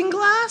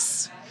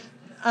isinglass.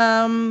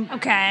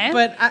 Okay.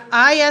 But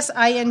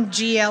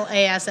isinglass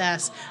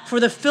for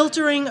the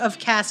filtering of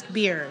cask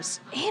beers.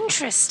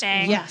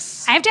 Interesting.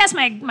 Yes. I have to ask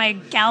my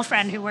gal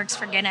friend who works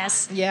for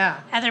Guinness.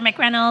 Yeah. Heather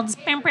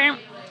McReynolds. Bam, bam.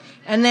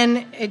 And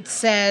then it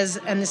says,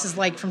 and this is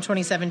like from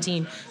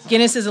 2017,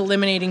 Guinness is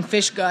eliminating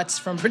fish guts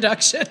from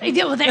production.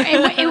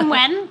 In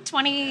when?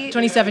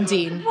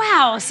 2017.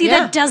 Wow. See, Yeah.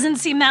 that doesn't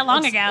seem that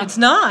long ago. It's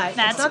not.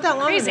 That's it's not that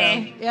long crazy.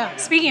 ago. Yeah.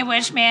 Speaking of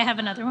which, may I have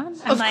another one?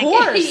 Of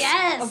course.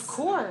 Yes. Of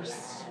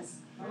course.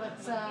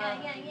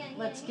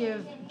 Let's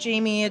give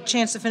Jamie a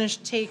chance to finish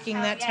taking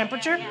that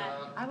temperature. Yeah.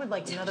 I would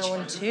like another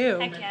one too.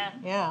 Heck yeah.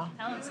 Yeah.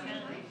 That looks good.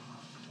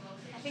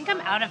 I think I'm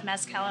out of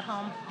mezcal at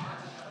home.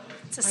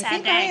 It's a sad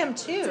think day. I am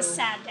too. It's a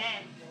sad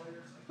day.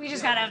 We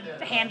just got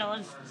a handle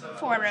of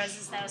 4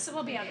 roses though, so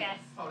we'll be okay.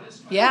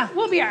 Yeah.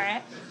 We'll be all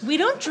right. We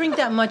don't drink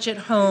that much at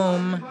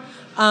home.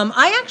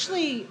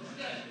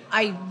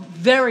 I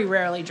very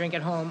rarely drink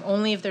at home,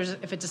 only if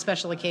it's a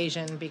special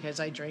occasion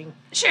because I drink.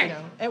 Sure.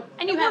 At You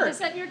work. have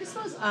this at your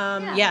disposal.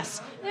 Yeah.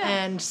 Yes. Yeah.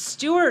 And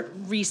Stuart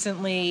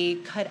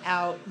recently cut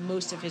out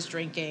most of his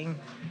drinking.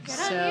 Good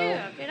on you.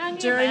 Good on you,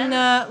 During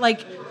man.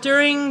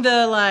 during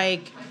the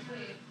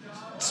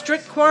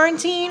strict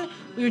quarantine,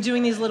 we were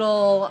doing these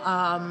little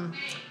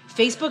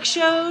Facebook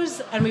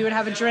shows, and we would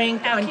have a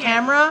drink on cute.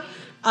 camera.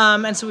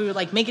 And so we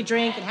would make a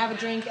drink and have a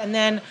drink, and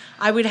then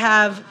I would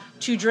have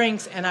 2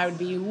 drinks, and I would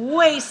be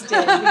wasted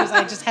because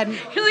I just hadn't.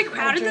 You're like,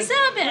 how did this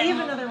happen? Can we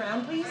have another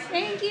round, please?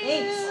 Thank you.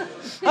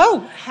 Thanks.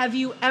 Oh, have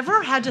you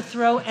ever had to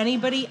throw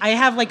anybody? I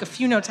have a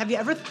few notes. Have you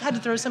ever had to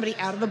throw somebody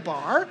out of a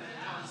bar?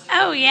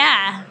 Oh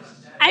yeah.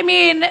 I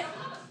mean,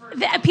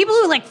 people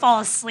who fall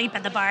asleep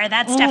at the bar.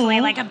 That's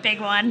definitely a big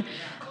one.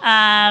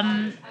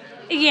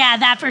 Yeah,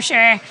 that for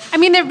sure. I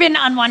mean, there've been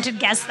unwanted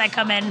guests that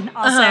come in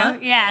also. Uh-huh.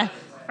 Yeah,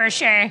 for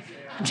sure.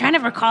 I'm trying to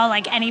recall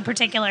any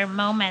particular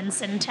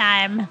moments in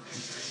time.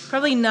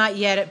 Probably not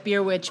yet at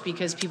Beer Witch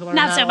because people are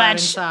not so allowed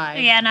much.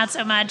 inside. Yeah, not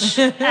so much.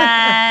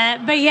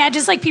 But yeah,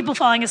 just people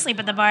falling asleep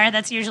at the bar.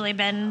 That's usually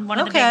been one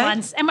of the big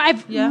ones. And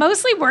I've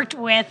mostly worked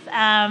with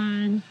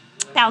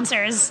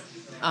bouncers,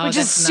 which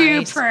is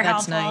super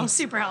helpful. Nice.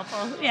 Super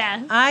helpful.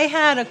 Yeah. I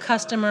had a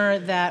customer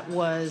that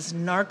was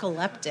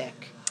narcoleptic.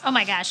 Oh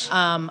my gosh.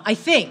 I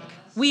think.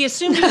 We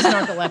assumed he was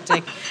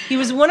narcoleptic. He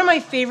was one of my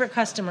favorite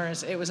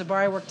customers. It was a bar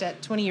I worked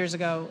at 20 years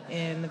ago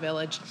in the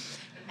Village.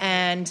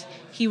 And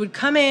he would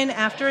come in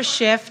after a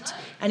shift,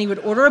 and he would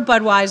order a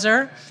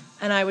Budweiser,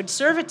 and I would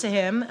serve it to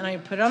him, and I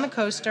would put it on the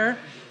coaster,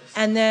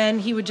 and then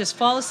he would just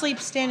fall asleep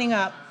standing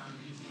up.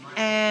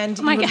 And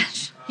oh my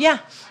gosh. Yeah.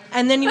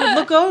 And then you would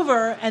look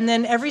over, and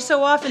then every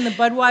so often the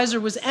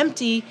Budweiser was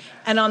empty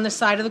and on the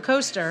side of the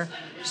coaster.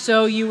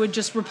 So you would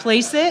just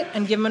replace it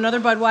and give him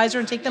another Budweiser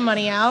and take the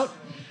money out.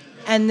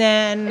 And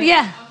then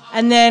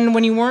and then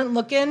when you weren't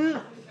looking,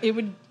 it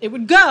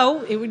would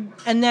go.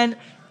 And then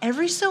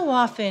every so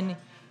often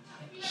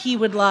he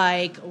would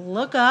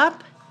look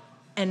up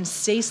and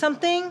say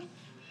something,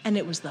 and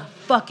it was the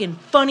fucking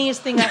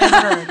funniest thing I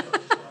ever heard.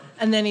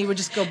 And then he would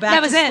just go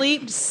back to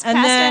sleep. And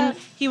then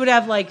he would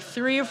have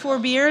 3 or 4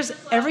 beers.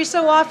 Every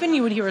so often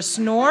you would hear a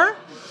snore,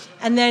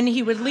 and then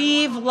he would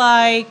leave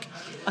a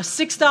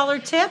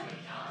 $6 tip,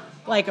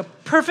 a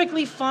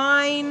perfectly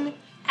fine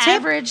tip,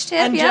 average tip,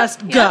 and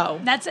just go.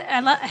 That's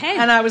hey.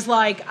 And I was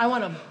like, I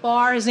want a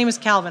bar. His name was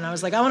Calvin. I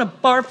was like, I want a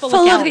bar full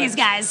of Calvins. these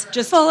guys.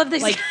 Just full of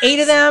these. 8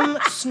 of them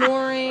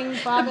snoring,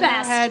 bobbing their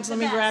heads. Let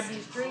me grab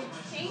these drinks.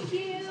 Thank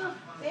you.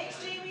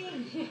 Thanks,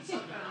 Jamie.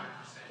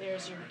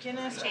 There's your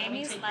Guinness.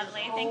 Jamie's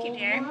lovely. Thank you,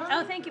 dear.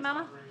 Oh, thank you,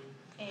 Mama.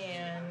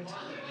 And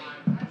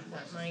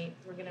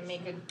We're gonna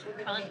make a.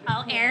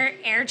 I'll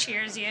air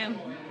cheers you.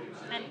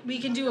 And we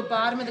can do a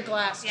bottom of the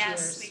glass cheers.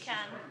 Yes, we can.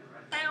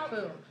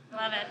 Boom.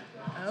 Love it.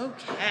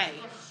 Okay.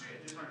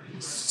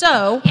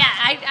 So. Yeah,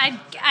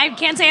 I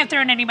can't say I've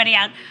thrown anybody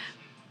out.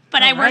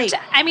 But I worked,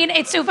 I mean,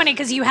 it's so funny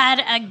because you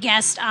had a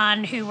guest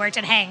on who worked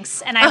at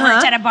Hank's, and I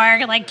worked at a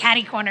bar, like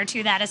catty corner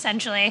to that,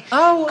 essentially,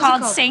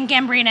 called St.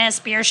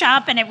 Gambrinus Beer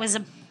Shop, and it was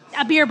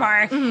a beer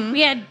bar. Mm-hmm.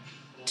 We had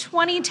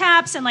 20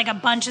 taps and, like, a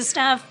bunch of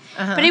stuff,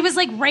 but it was,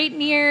 like, right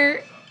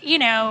near, you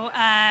know,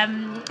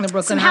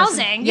 some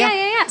housing.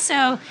 Yeah.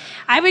 So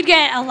I would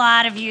get a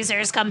lot of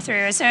users come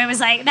through, so it was,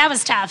 like, that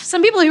was tough.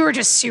 Some people who were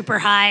just super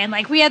high, and,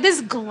 like, we had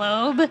this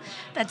globe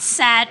that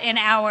sat in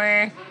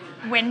our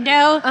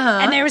window,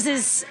 and there was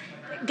this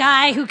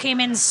guy who came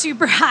in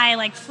super high,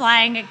 like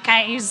flying a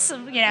kite. He was, so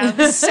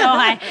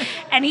high,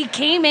 and he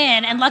came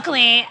in, and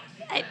luckily,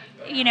 I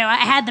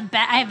have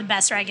the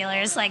best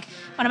regulars. Like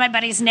one of my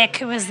buddies, Nick,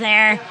 who was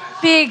there,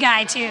 big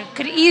guy too,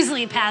 could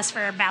easily pass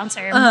for a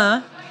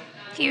bouncer.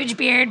 Huge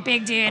beard,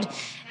 big dude.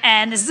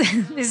 And this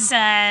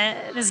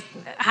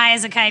high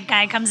as a kite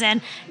guy comes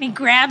in, and he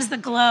grabs the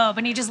globe,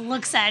 and he just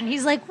looks at it, and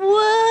he's like,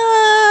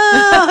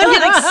 whoa, and he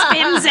like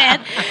spins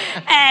it.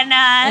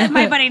 And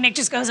my buddy Nick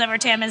just goes over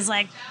to him and is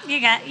like,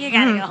 you gotta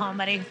go home,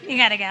 buddy. You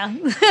gotta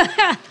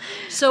go.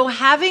 So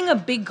having a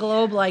big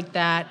globe like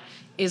that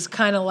is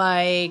kind of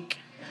like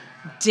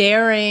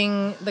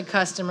daring the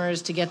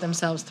customers to get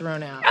themselves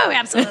thrown out. Oh,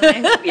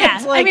 absolutely.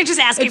 Yeah. Like, I mean, just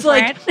asking for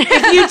it.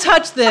 If you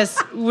touch this,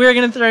 we're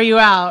going to throw you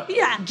out.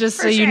 Yeah. Just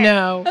so you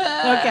know.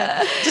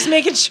 Okay. Just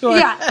making sure.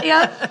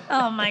 Yeah.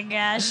 Oh, my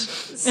gosh.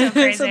 So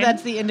crazy. So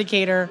that's the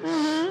indicator.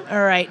 Mm-hmm.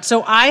 All right.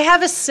 So I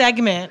have a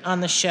segment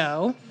on the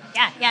show.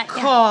 Yeah.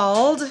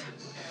 Called,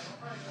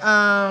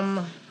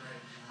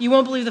 You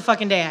Won't Believe the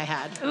Fucking Day I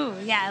Had. Ooh,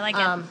 yeah, I like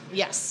it.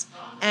 Yes.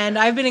 And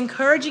I've been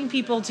encouraging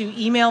people to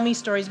email me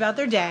stories about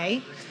their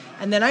day.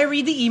 And then I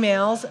read the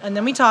emails, and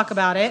then we talk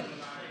about it.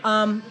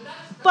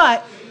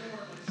 But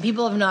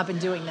people have not been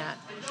doing that.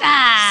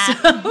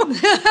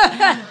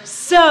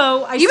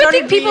 So I You would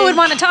think people would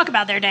want to talk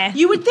about their day.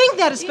 You would think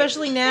that,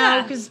 especially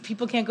now, because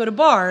people can't go to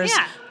bars.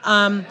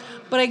 Yeah.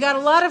 But I got a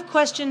lot of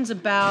questions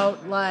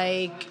about,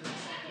 like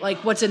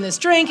what's in this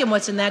drink and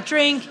what's in that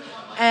drink.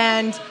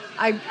 And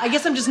I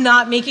guess I'm just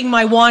not making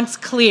my wants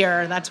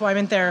clear. That's why I'm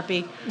in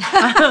therapy.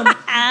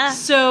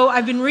 So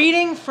I've been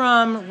reading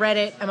from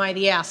Reddit, Am I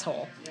the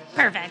Asshole?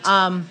 Perfect.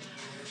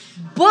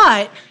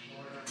 But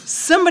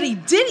somebody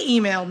did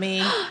email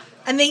me,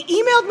 and they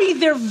emailed me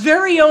their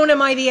very own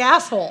Am I the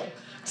Asshole?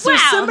 So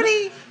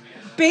somebody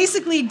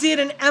basically did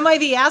an Am I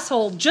the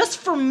Asshole just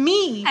for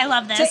me I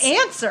love this. To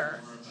answer,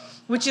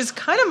 which is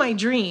kind of my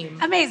dream.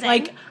 Amazing.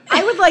 Like,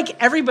 I would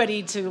like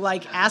everybody to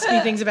like ask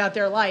me things about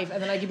their life,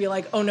 and then I could be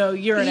like, oh no,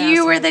 you're an asshole.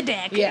 You were the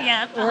dick.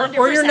 Yeah. 100%.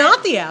 Or you're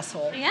not the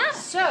asshole. Yeah.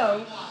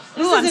 So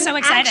this I'm is so an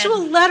excited.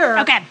 actual letter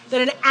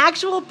that an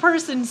actual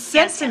person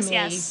sent to me.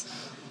 Yes.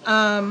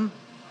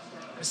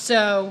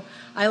 So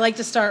I like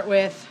to start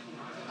with,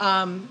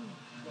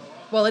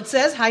 it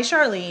says, hi,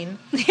 Sharlene,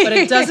 but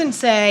it doesn't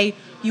say,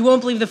 you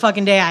won't believe the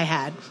fucking day I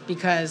had,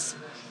 because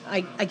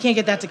I can't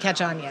get that to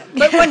catch on yet.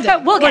 But one day.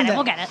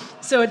 We'll get it.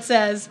 So it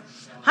says,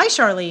 hi,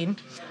 Sharlene.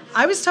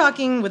 I was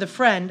talking with a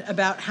friend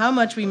about how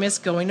much we miss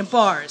going to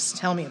bars.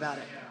 Tell me about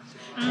it.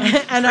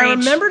 And I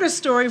remembered a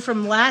story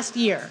from last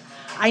year.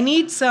 I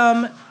need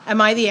some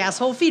Am I the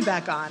Asshole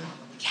feedback on.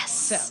 Yes.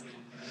 So,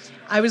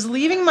 I was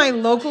leaving my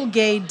local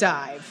gay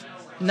dive,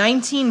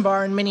 19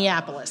 Bar in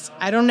Minneapolis.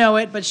 I don't know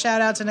it, but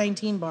shout out to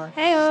 19 Bar.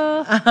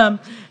 Hey-o.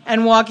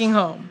 And walking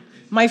home.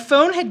 My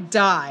phone had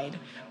died,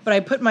 but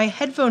I put my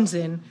headphones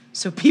in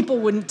so people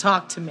wouldn't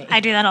talk to me. I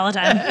do that all the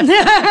time.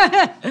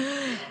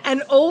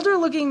 An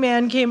older-looking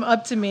man came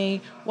up to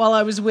me while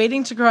I was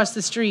waiting to cross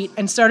the street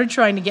and started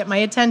trying to get my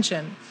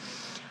attention.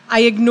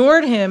 I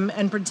ignored him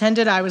and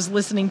pretended I was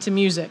listening to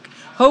music,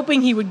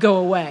 hoping he would go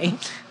away.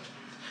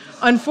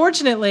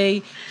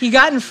 Unfortunately, he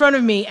got in front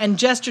of me and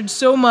gestured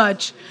so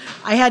much,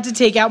 I had to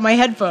take out my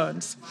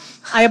headphones.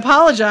 I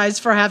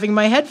apologized for having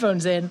my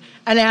headphones in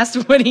and asked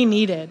what he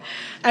needed.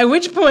 At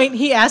which point,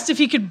 he asked if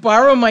he could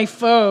borrow my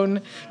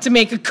phone to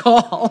make a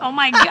call. Oh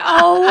my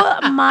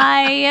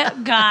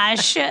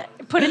gosh.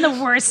 Put in the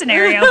worst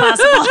scenario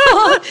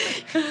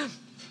possible.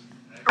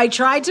 I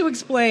tried to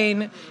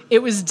explain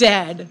it was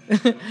dead,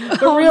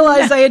 but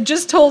realized I had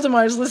just told him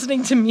I was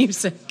listening to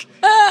music.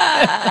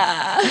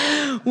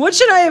 What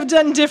should I have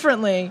done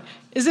differently?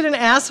 Is it an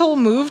asshole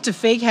move to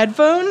fake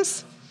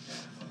headphones?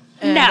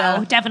 And,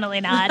 no,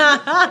 definitely not.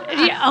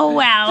 Oh,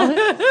 wow.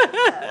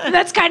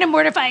 That's kind of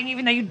mortifying,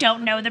 even though you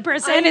don't know the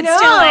person. It's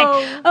still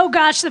like, oh,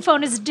 gosh, the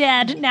phone is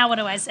dead. Now what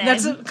do I say?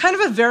 That's kind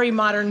of a very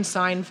modern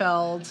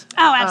Seinfeld.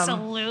 Oh,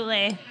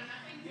 absolutely.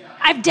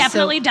 I've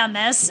definitely done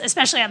this,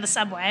 especially on the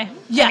subway.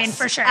 Yes, I mean,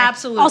 for sure.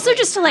 Absolutely. Also,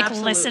 just to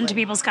listen to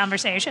people's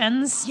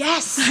conversations.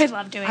 Yes. I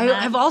love doing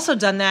that. I've also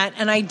done that,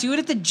 and I do it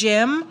at the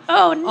gym.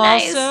 Oh,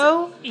 nice.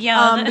 Also,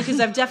 yeah. because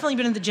I've definitely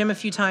been at the gym a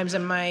few times,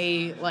 and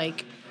my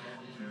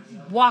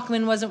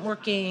Walkman wasn't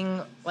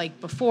working,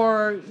 like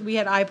before we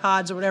had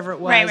iPods or whatever it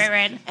was.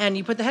 Right. And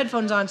you put the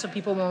headphones on so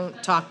people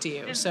won't talk to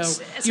you. So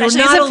Especially you're not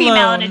as a alone.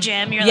 female in a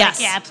gym, you're Yes.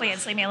 like, yeah,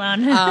 please leave me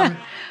alone.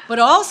 But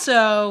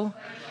also,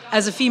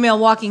 as a female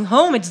walking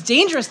home, it's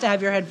dangerous to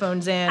have your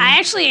headphones in. I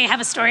actually have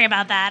a story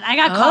about that. I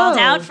got called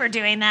out for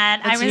doing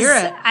that. Let's hear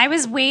it. I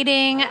was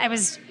waiting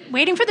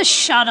for the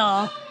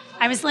shuttle.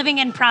 I was living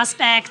in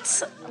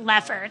Prospect,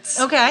 Lefferts.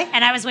 Okay.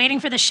 And I was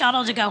waiting for the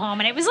shuttle to go home,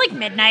 and it was like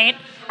midnight.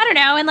 I don't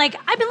know. And like,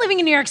 I've been living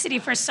in New York City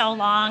for so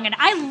long, and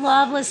I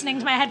love listening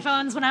to my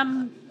headphones when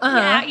I'm,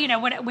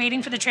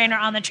 waiting for the train or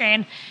on the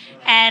train.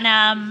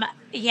 And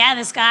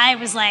this guy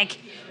was like,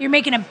 "You're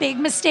making a big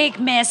mistake,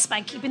 miss,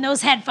 by keeping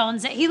those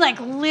headphones." He like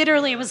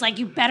literally was like,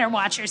 "You better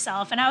watch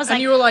yourself." And I was like,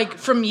 and you were like,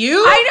 from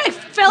you? I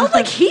felt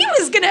like he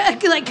was gonna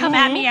like come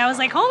at me. I was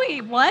like,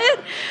 "Homie, what?"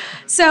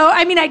 So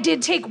I mean, I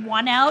did take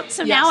one out.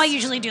 So now I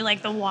usually do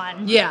like the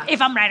one. Yeah.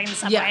 If I'm riding the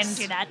subway and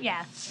do that.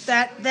 Yeah.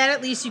 That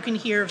at least you can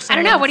hear. If I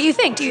don't know. What do you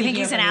think? Do you think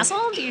he's an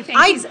asshole? Do you think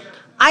he's?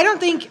 I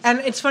don't think, and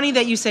it's funny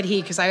that you said he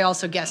because I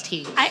also guessed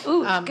he.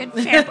 Good,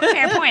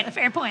 fair point.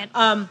 Fair point.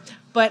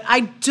 But I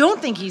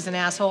don't think he's an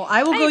asshole.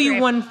 I will go agree.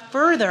 you one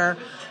further.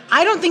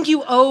 I don't think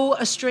you owe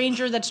a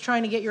stranger that's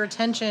trying to get your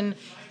attention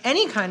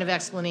any kind of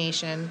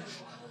explanation.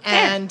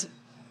 And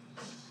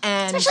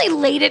especially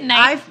late at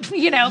night,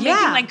 making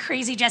like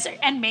crazy gestures.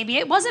 And maybe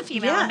it was a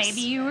female. Yes. And maybe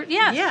you were,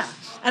 Yeah.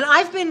 And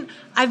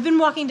I've been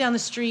walking down the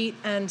street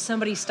and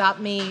somebody stopped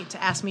me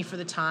to ask me for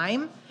the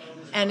time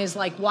and is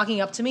like walking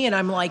up to me and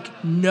I'm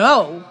like,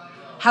 "No,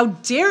 how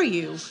dare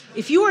you?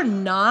 If you are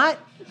not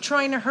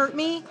trying to hurt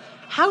me,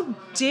 how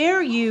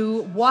dare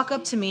you walk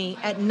up to me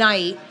at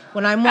night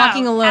when I'm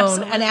walking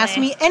alone and ask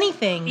me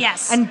anything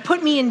and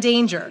put me in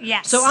danger?"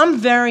 Yes. So I'm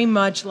very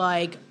much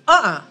like,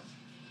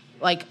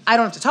 Like, I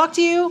don't have to talk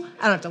to you.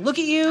 I don't have to look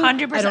at you.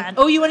 100%. I don't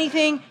owe you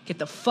anything. Get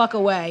the fuck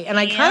away. And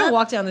I kind of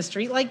walk down the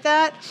street like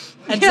that.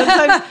 And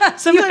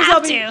sometimes I'll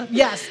be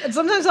and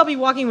sometimes I'll be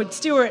walking with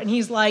Stuart and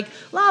he's like,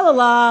 la la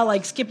la,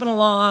 like skipping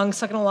along,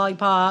 sucking a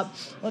lollipop,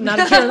 not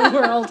a care in the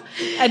world.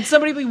 And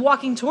somebody will be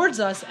walking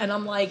towards us and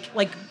I'm like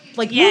move,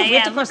 we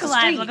have to cross the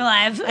street. Look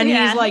alive. And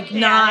he's like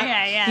not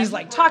he's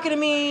like talking to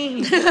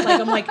me. He's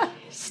like I'm like,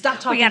 stop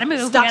talking. We gotta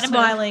move. Stop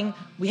smiling.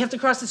 We have to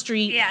cross the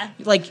street. Yeah.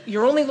 Like,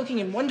 you're only looking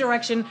in one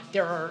direction.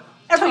 There are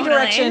every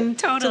direction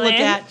to look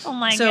at. Oh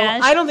my so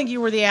gosh. I don't think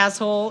you were the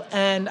asshole.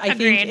 And I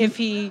think if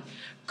he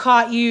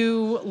caught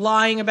you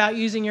lying about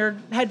using your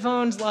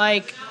headphones,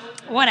 like,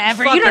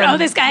 whatever. You don't owe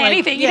this guy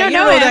anything. You don't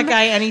know know him. that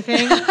guy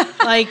anything.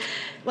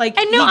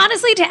 And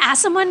honestly, to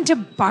ask someone to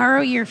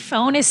borrow your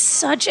phone is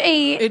such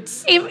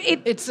it's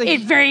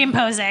very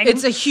imposing.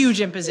 It's a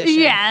huge imposition.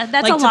 Yeah,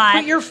 that's a lot.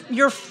 To put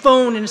your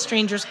phone in a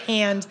stranger's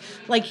hand,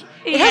 like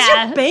it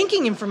has your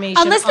banking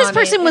information. Unless this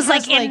person was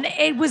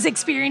it was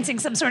experiencing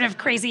some sort of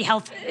crazy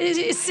health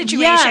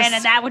situation,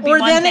 and that would be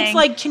one thing. Or then it's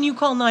like, can you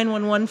call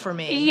 911 for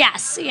me?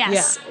 Yes.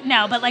 Yeah.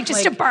 No, but like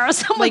just to borrow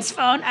someone's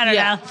phone, I don't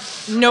know.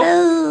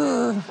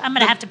 Nope. I'm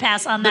gonna have to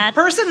pass on that.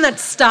 The person that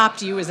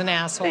stopped you is an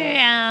asshole.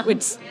 Yeah.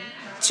 It's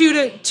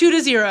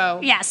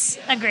 2-0. Yes,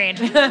 agreed.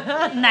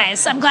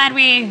 Nice. I'm glad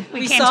we came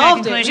to a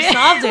conclusion. We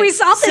solved it. We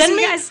solved this,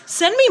 you guys.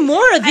 Send me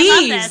more of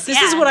these.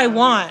 This is what I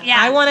want. Yeah.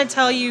 I want to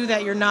tell you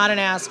that you're not an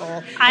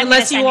asshole.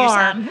 Unless you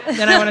are,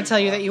 then I want to tell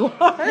you that you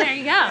are. There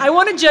you go. I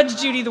want to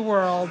judge Judy the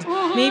world.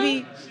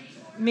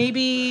 Mm-hmm.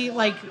 Maybe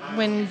like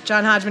when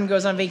John Hodgman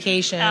goes on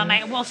vacation.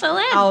 We'll fill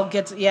in. I'll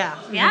get to, we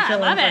can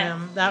fill in for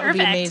him. That would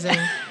be amazing.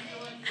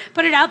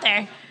 Put it out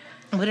there.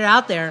 Put it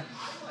out there.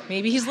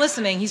 Maybe he's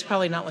listening. He's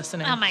probably not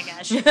listening. Oh, my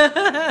gosh.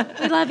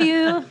 We love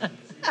you.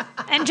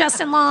 And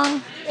Justin Long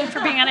for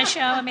being on his show.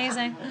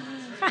 Amazing.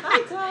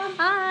 Hi, Tom.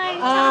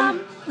 Hi,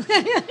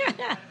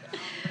 Tom.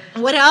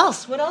 What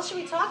else? What else should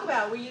we talk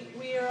about? We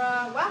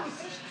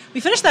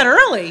finished that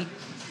early.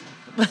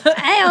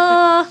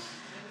 Hey-oh.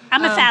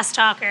 I'm a fast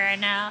talker right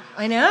now.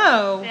 I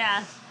know.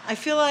 Yeah. I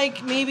feel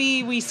like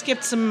maybe we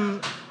skipped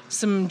some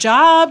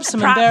jobs,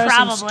 some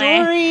embarrassing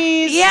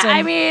stories. Yeah,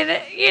 I mean,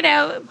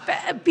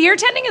 beer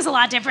tending is a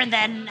lot different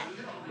than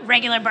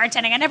regular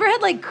bartending. I never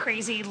had like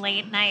crazy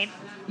late night.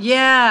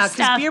 Yeah,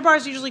 because beer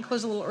bars usually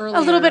close a little earlier.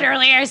 A little bit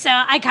earlier, so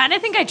I kind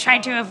of think I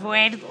tried to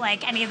avoid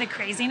like any of the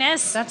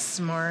craziness. That's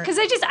smart. Because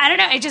I don't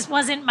know, it just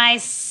wasn't my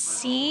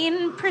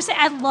scene per se.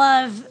 I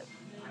love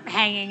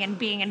hanging and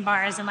being in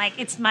bars and like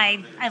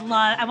I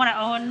want to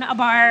own a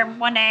bar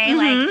one day.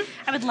 Mm-hmm. Like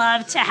I would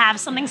love to have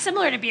something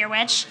similar to Beer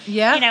Witch,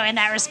 in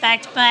that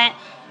respect. But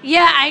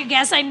yeah, I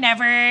guess I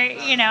never,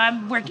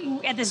 I'm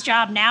working at this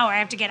job now where I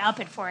have to get up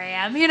at 4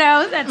 a.m.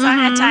 That's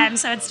at times,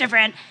 so it's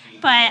different.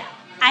 But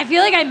I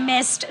feel like I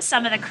missed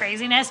some of the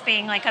craziness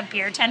being like a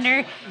beer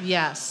tender.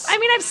 Yes. I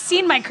mean, I've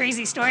seen my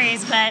crazy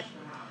stories, and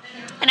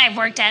I've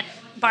worked at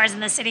bars in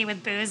the city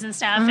with booze and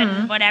stuff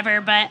and whatever.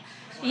 But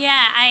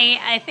yeah,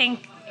 I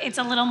think it's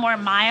a little more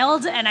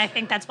mild, and I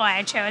think that's why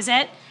I chose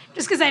it.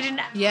 Just because I didn't.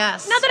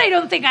 Yes. Not that I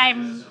don't think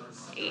I'm,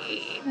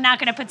 not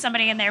going to put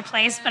somebody in their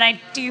place, but I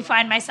do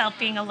find myself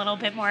being a little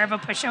bit more of a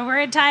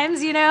pushover at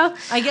times, you know?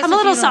 I guess I'm a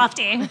little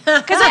softy. Because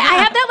I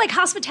have that, like,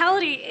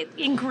 hospitality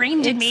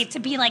ingrained in me to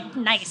be, like,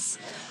 nice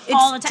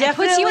all the time. It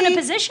puts you in a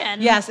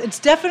position. Yes, it's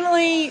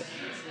definitely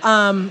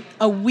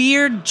a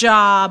weird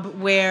job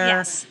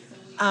where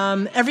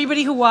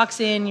everybody who walks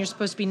in, you're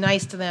supposed to be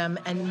nice to them,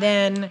 and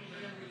then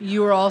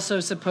you're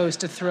also supposed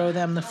to throw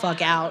them the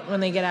fuck out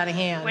when they get out of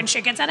hand. When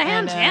shit gets out of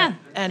hand, yeah.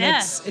 And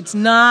it's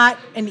not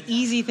an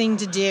easy thing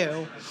to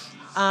do.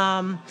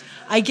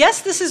 I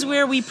guess this is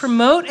where we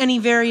promote any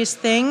various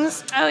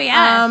things. Oh,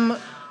 yeah.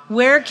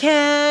 Where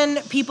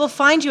can people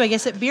find you? I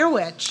guess at Beer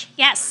Witch.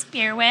 Yes,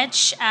 Beer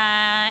Witch.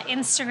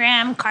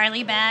 Instagram,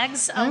 Carly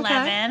Bags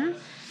 11. Okay.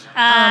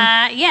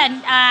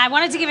 I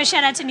wanted to give a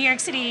shout out to New York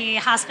City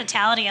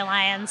Hospitality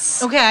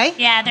Alliance. Okay.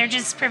 Yeah, they're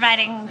just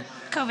providing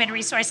COVID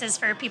resources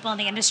for people in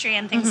the industry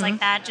and things like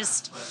that.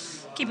 Just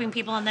keeping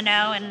people in the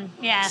know and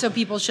So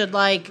people should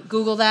like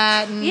Google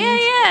that. And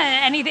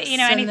anything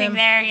anything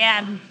there.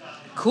 Yeah.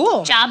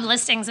 Cool. Job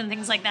listings and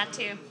things like that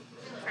too,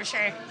 for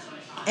sure.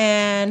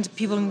 And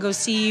people can go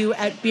see you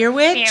at Beer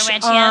Witch. Beer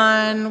Witch,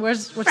 on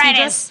what's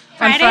Fridays.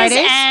 On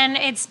Fridays, and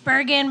it's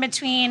Bergen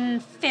between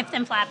 5th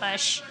and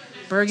Flatbush.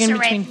 Bergen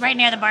between right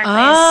near the Barclays.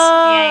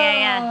 Oh.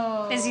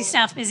 Yeah. Busy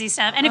stuff.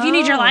 And if you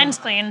need your lines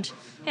cleaned,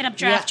 hit up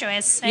Draft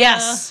Choice. So.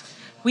 Yes.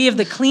 We have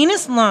the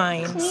cleanest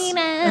lines.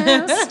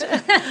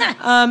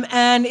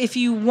 And if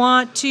you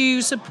want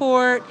to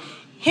support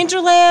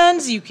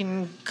Hinterlands, you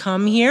can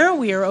come here.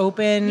 We are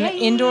open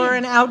indoor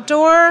and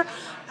outdoor,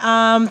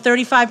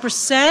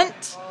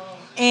 35%.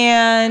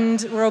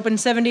 And we're open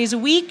 7 days a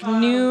week,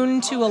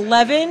 noon to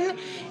 11,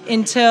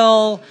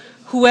 until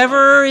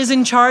whoever is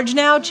in charge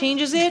now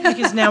changes it,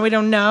 because now we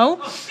don't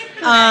know.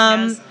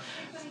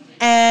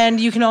 And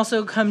you can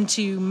also come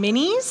to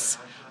Minnie's.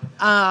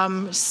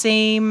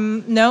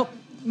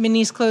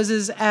 Minnie's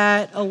closes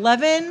at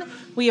 11.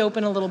 We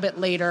open a little bit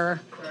later,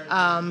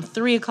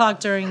 3 o'clock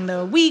during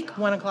the week,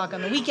 1 o'clock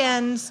on the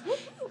weekends.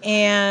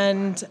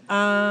 And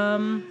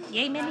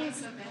yay,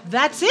 Minnie's.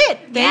 That's it.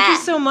 Thank you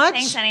so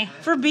much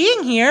for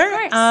being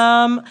here.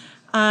 I'm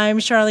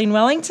Sharlene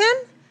Wellington.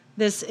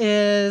 This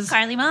is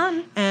Carly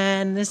Maughan.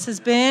 And this has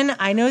been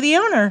I Know the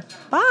Owner.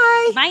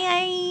 Bye. Bye.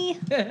 I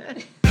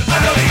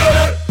know the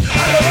owner.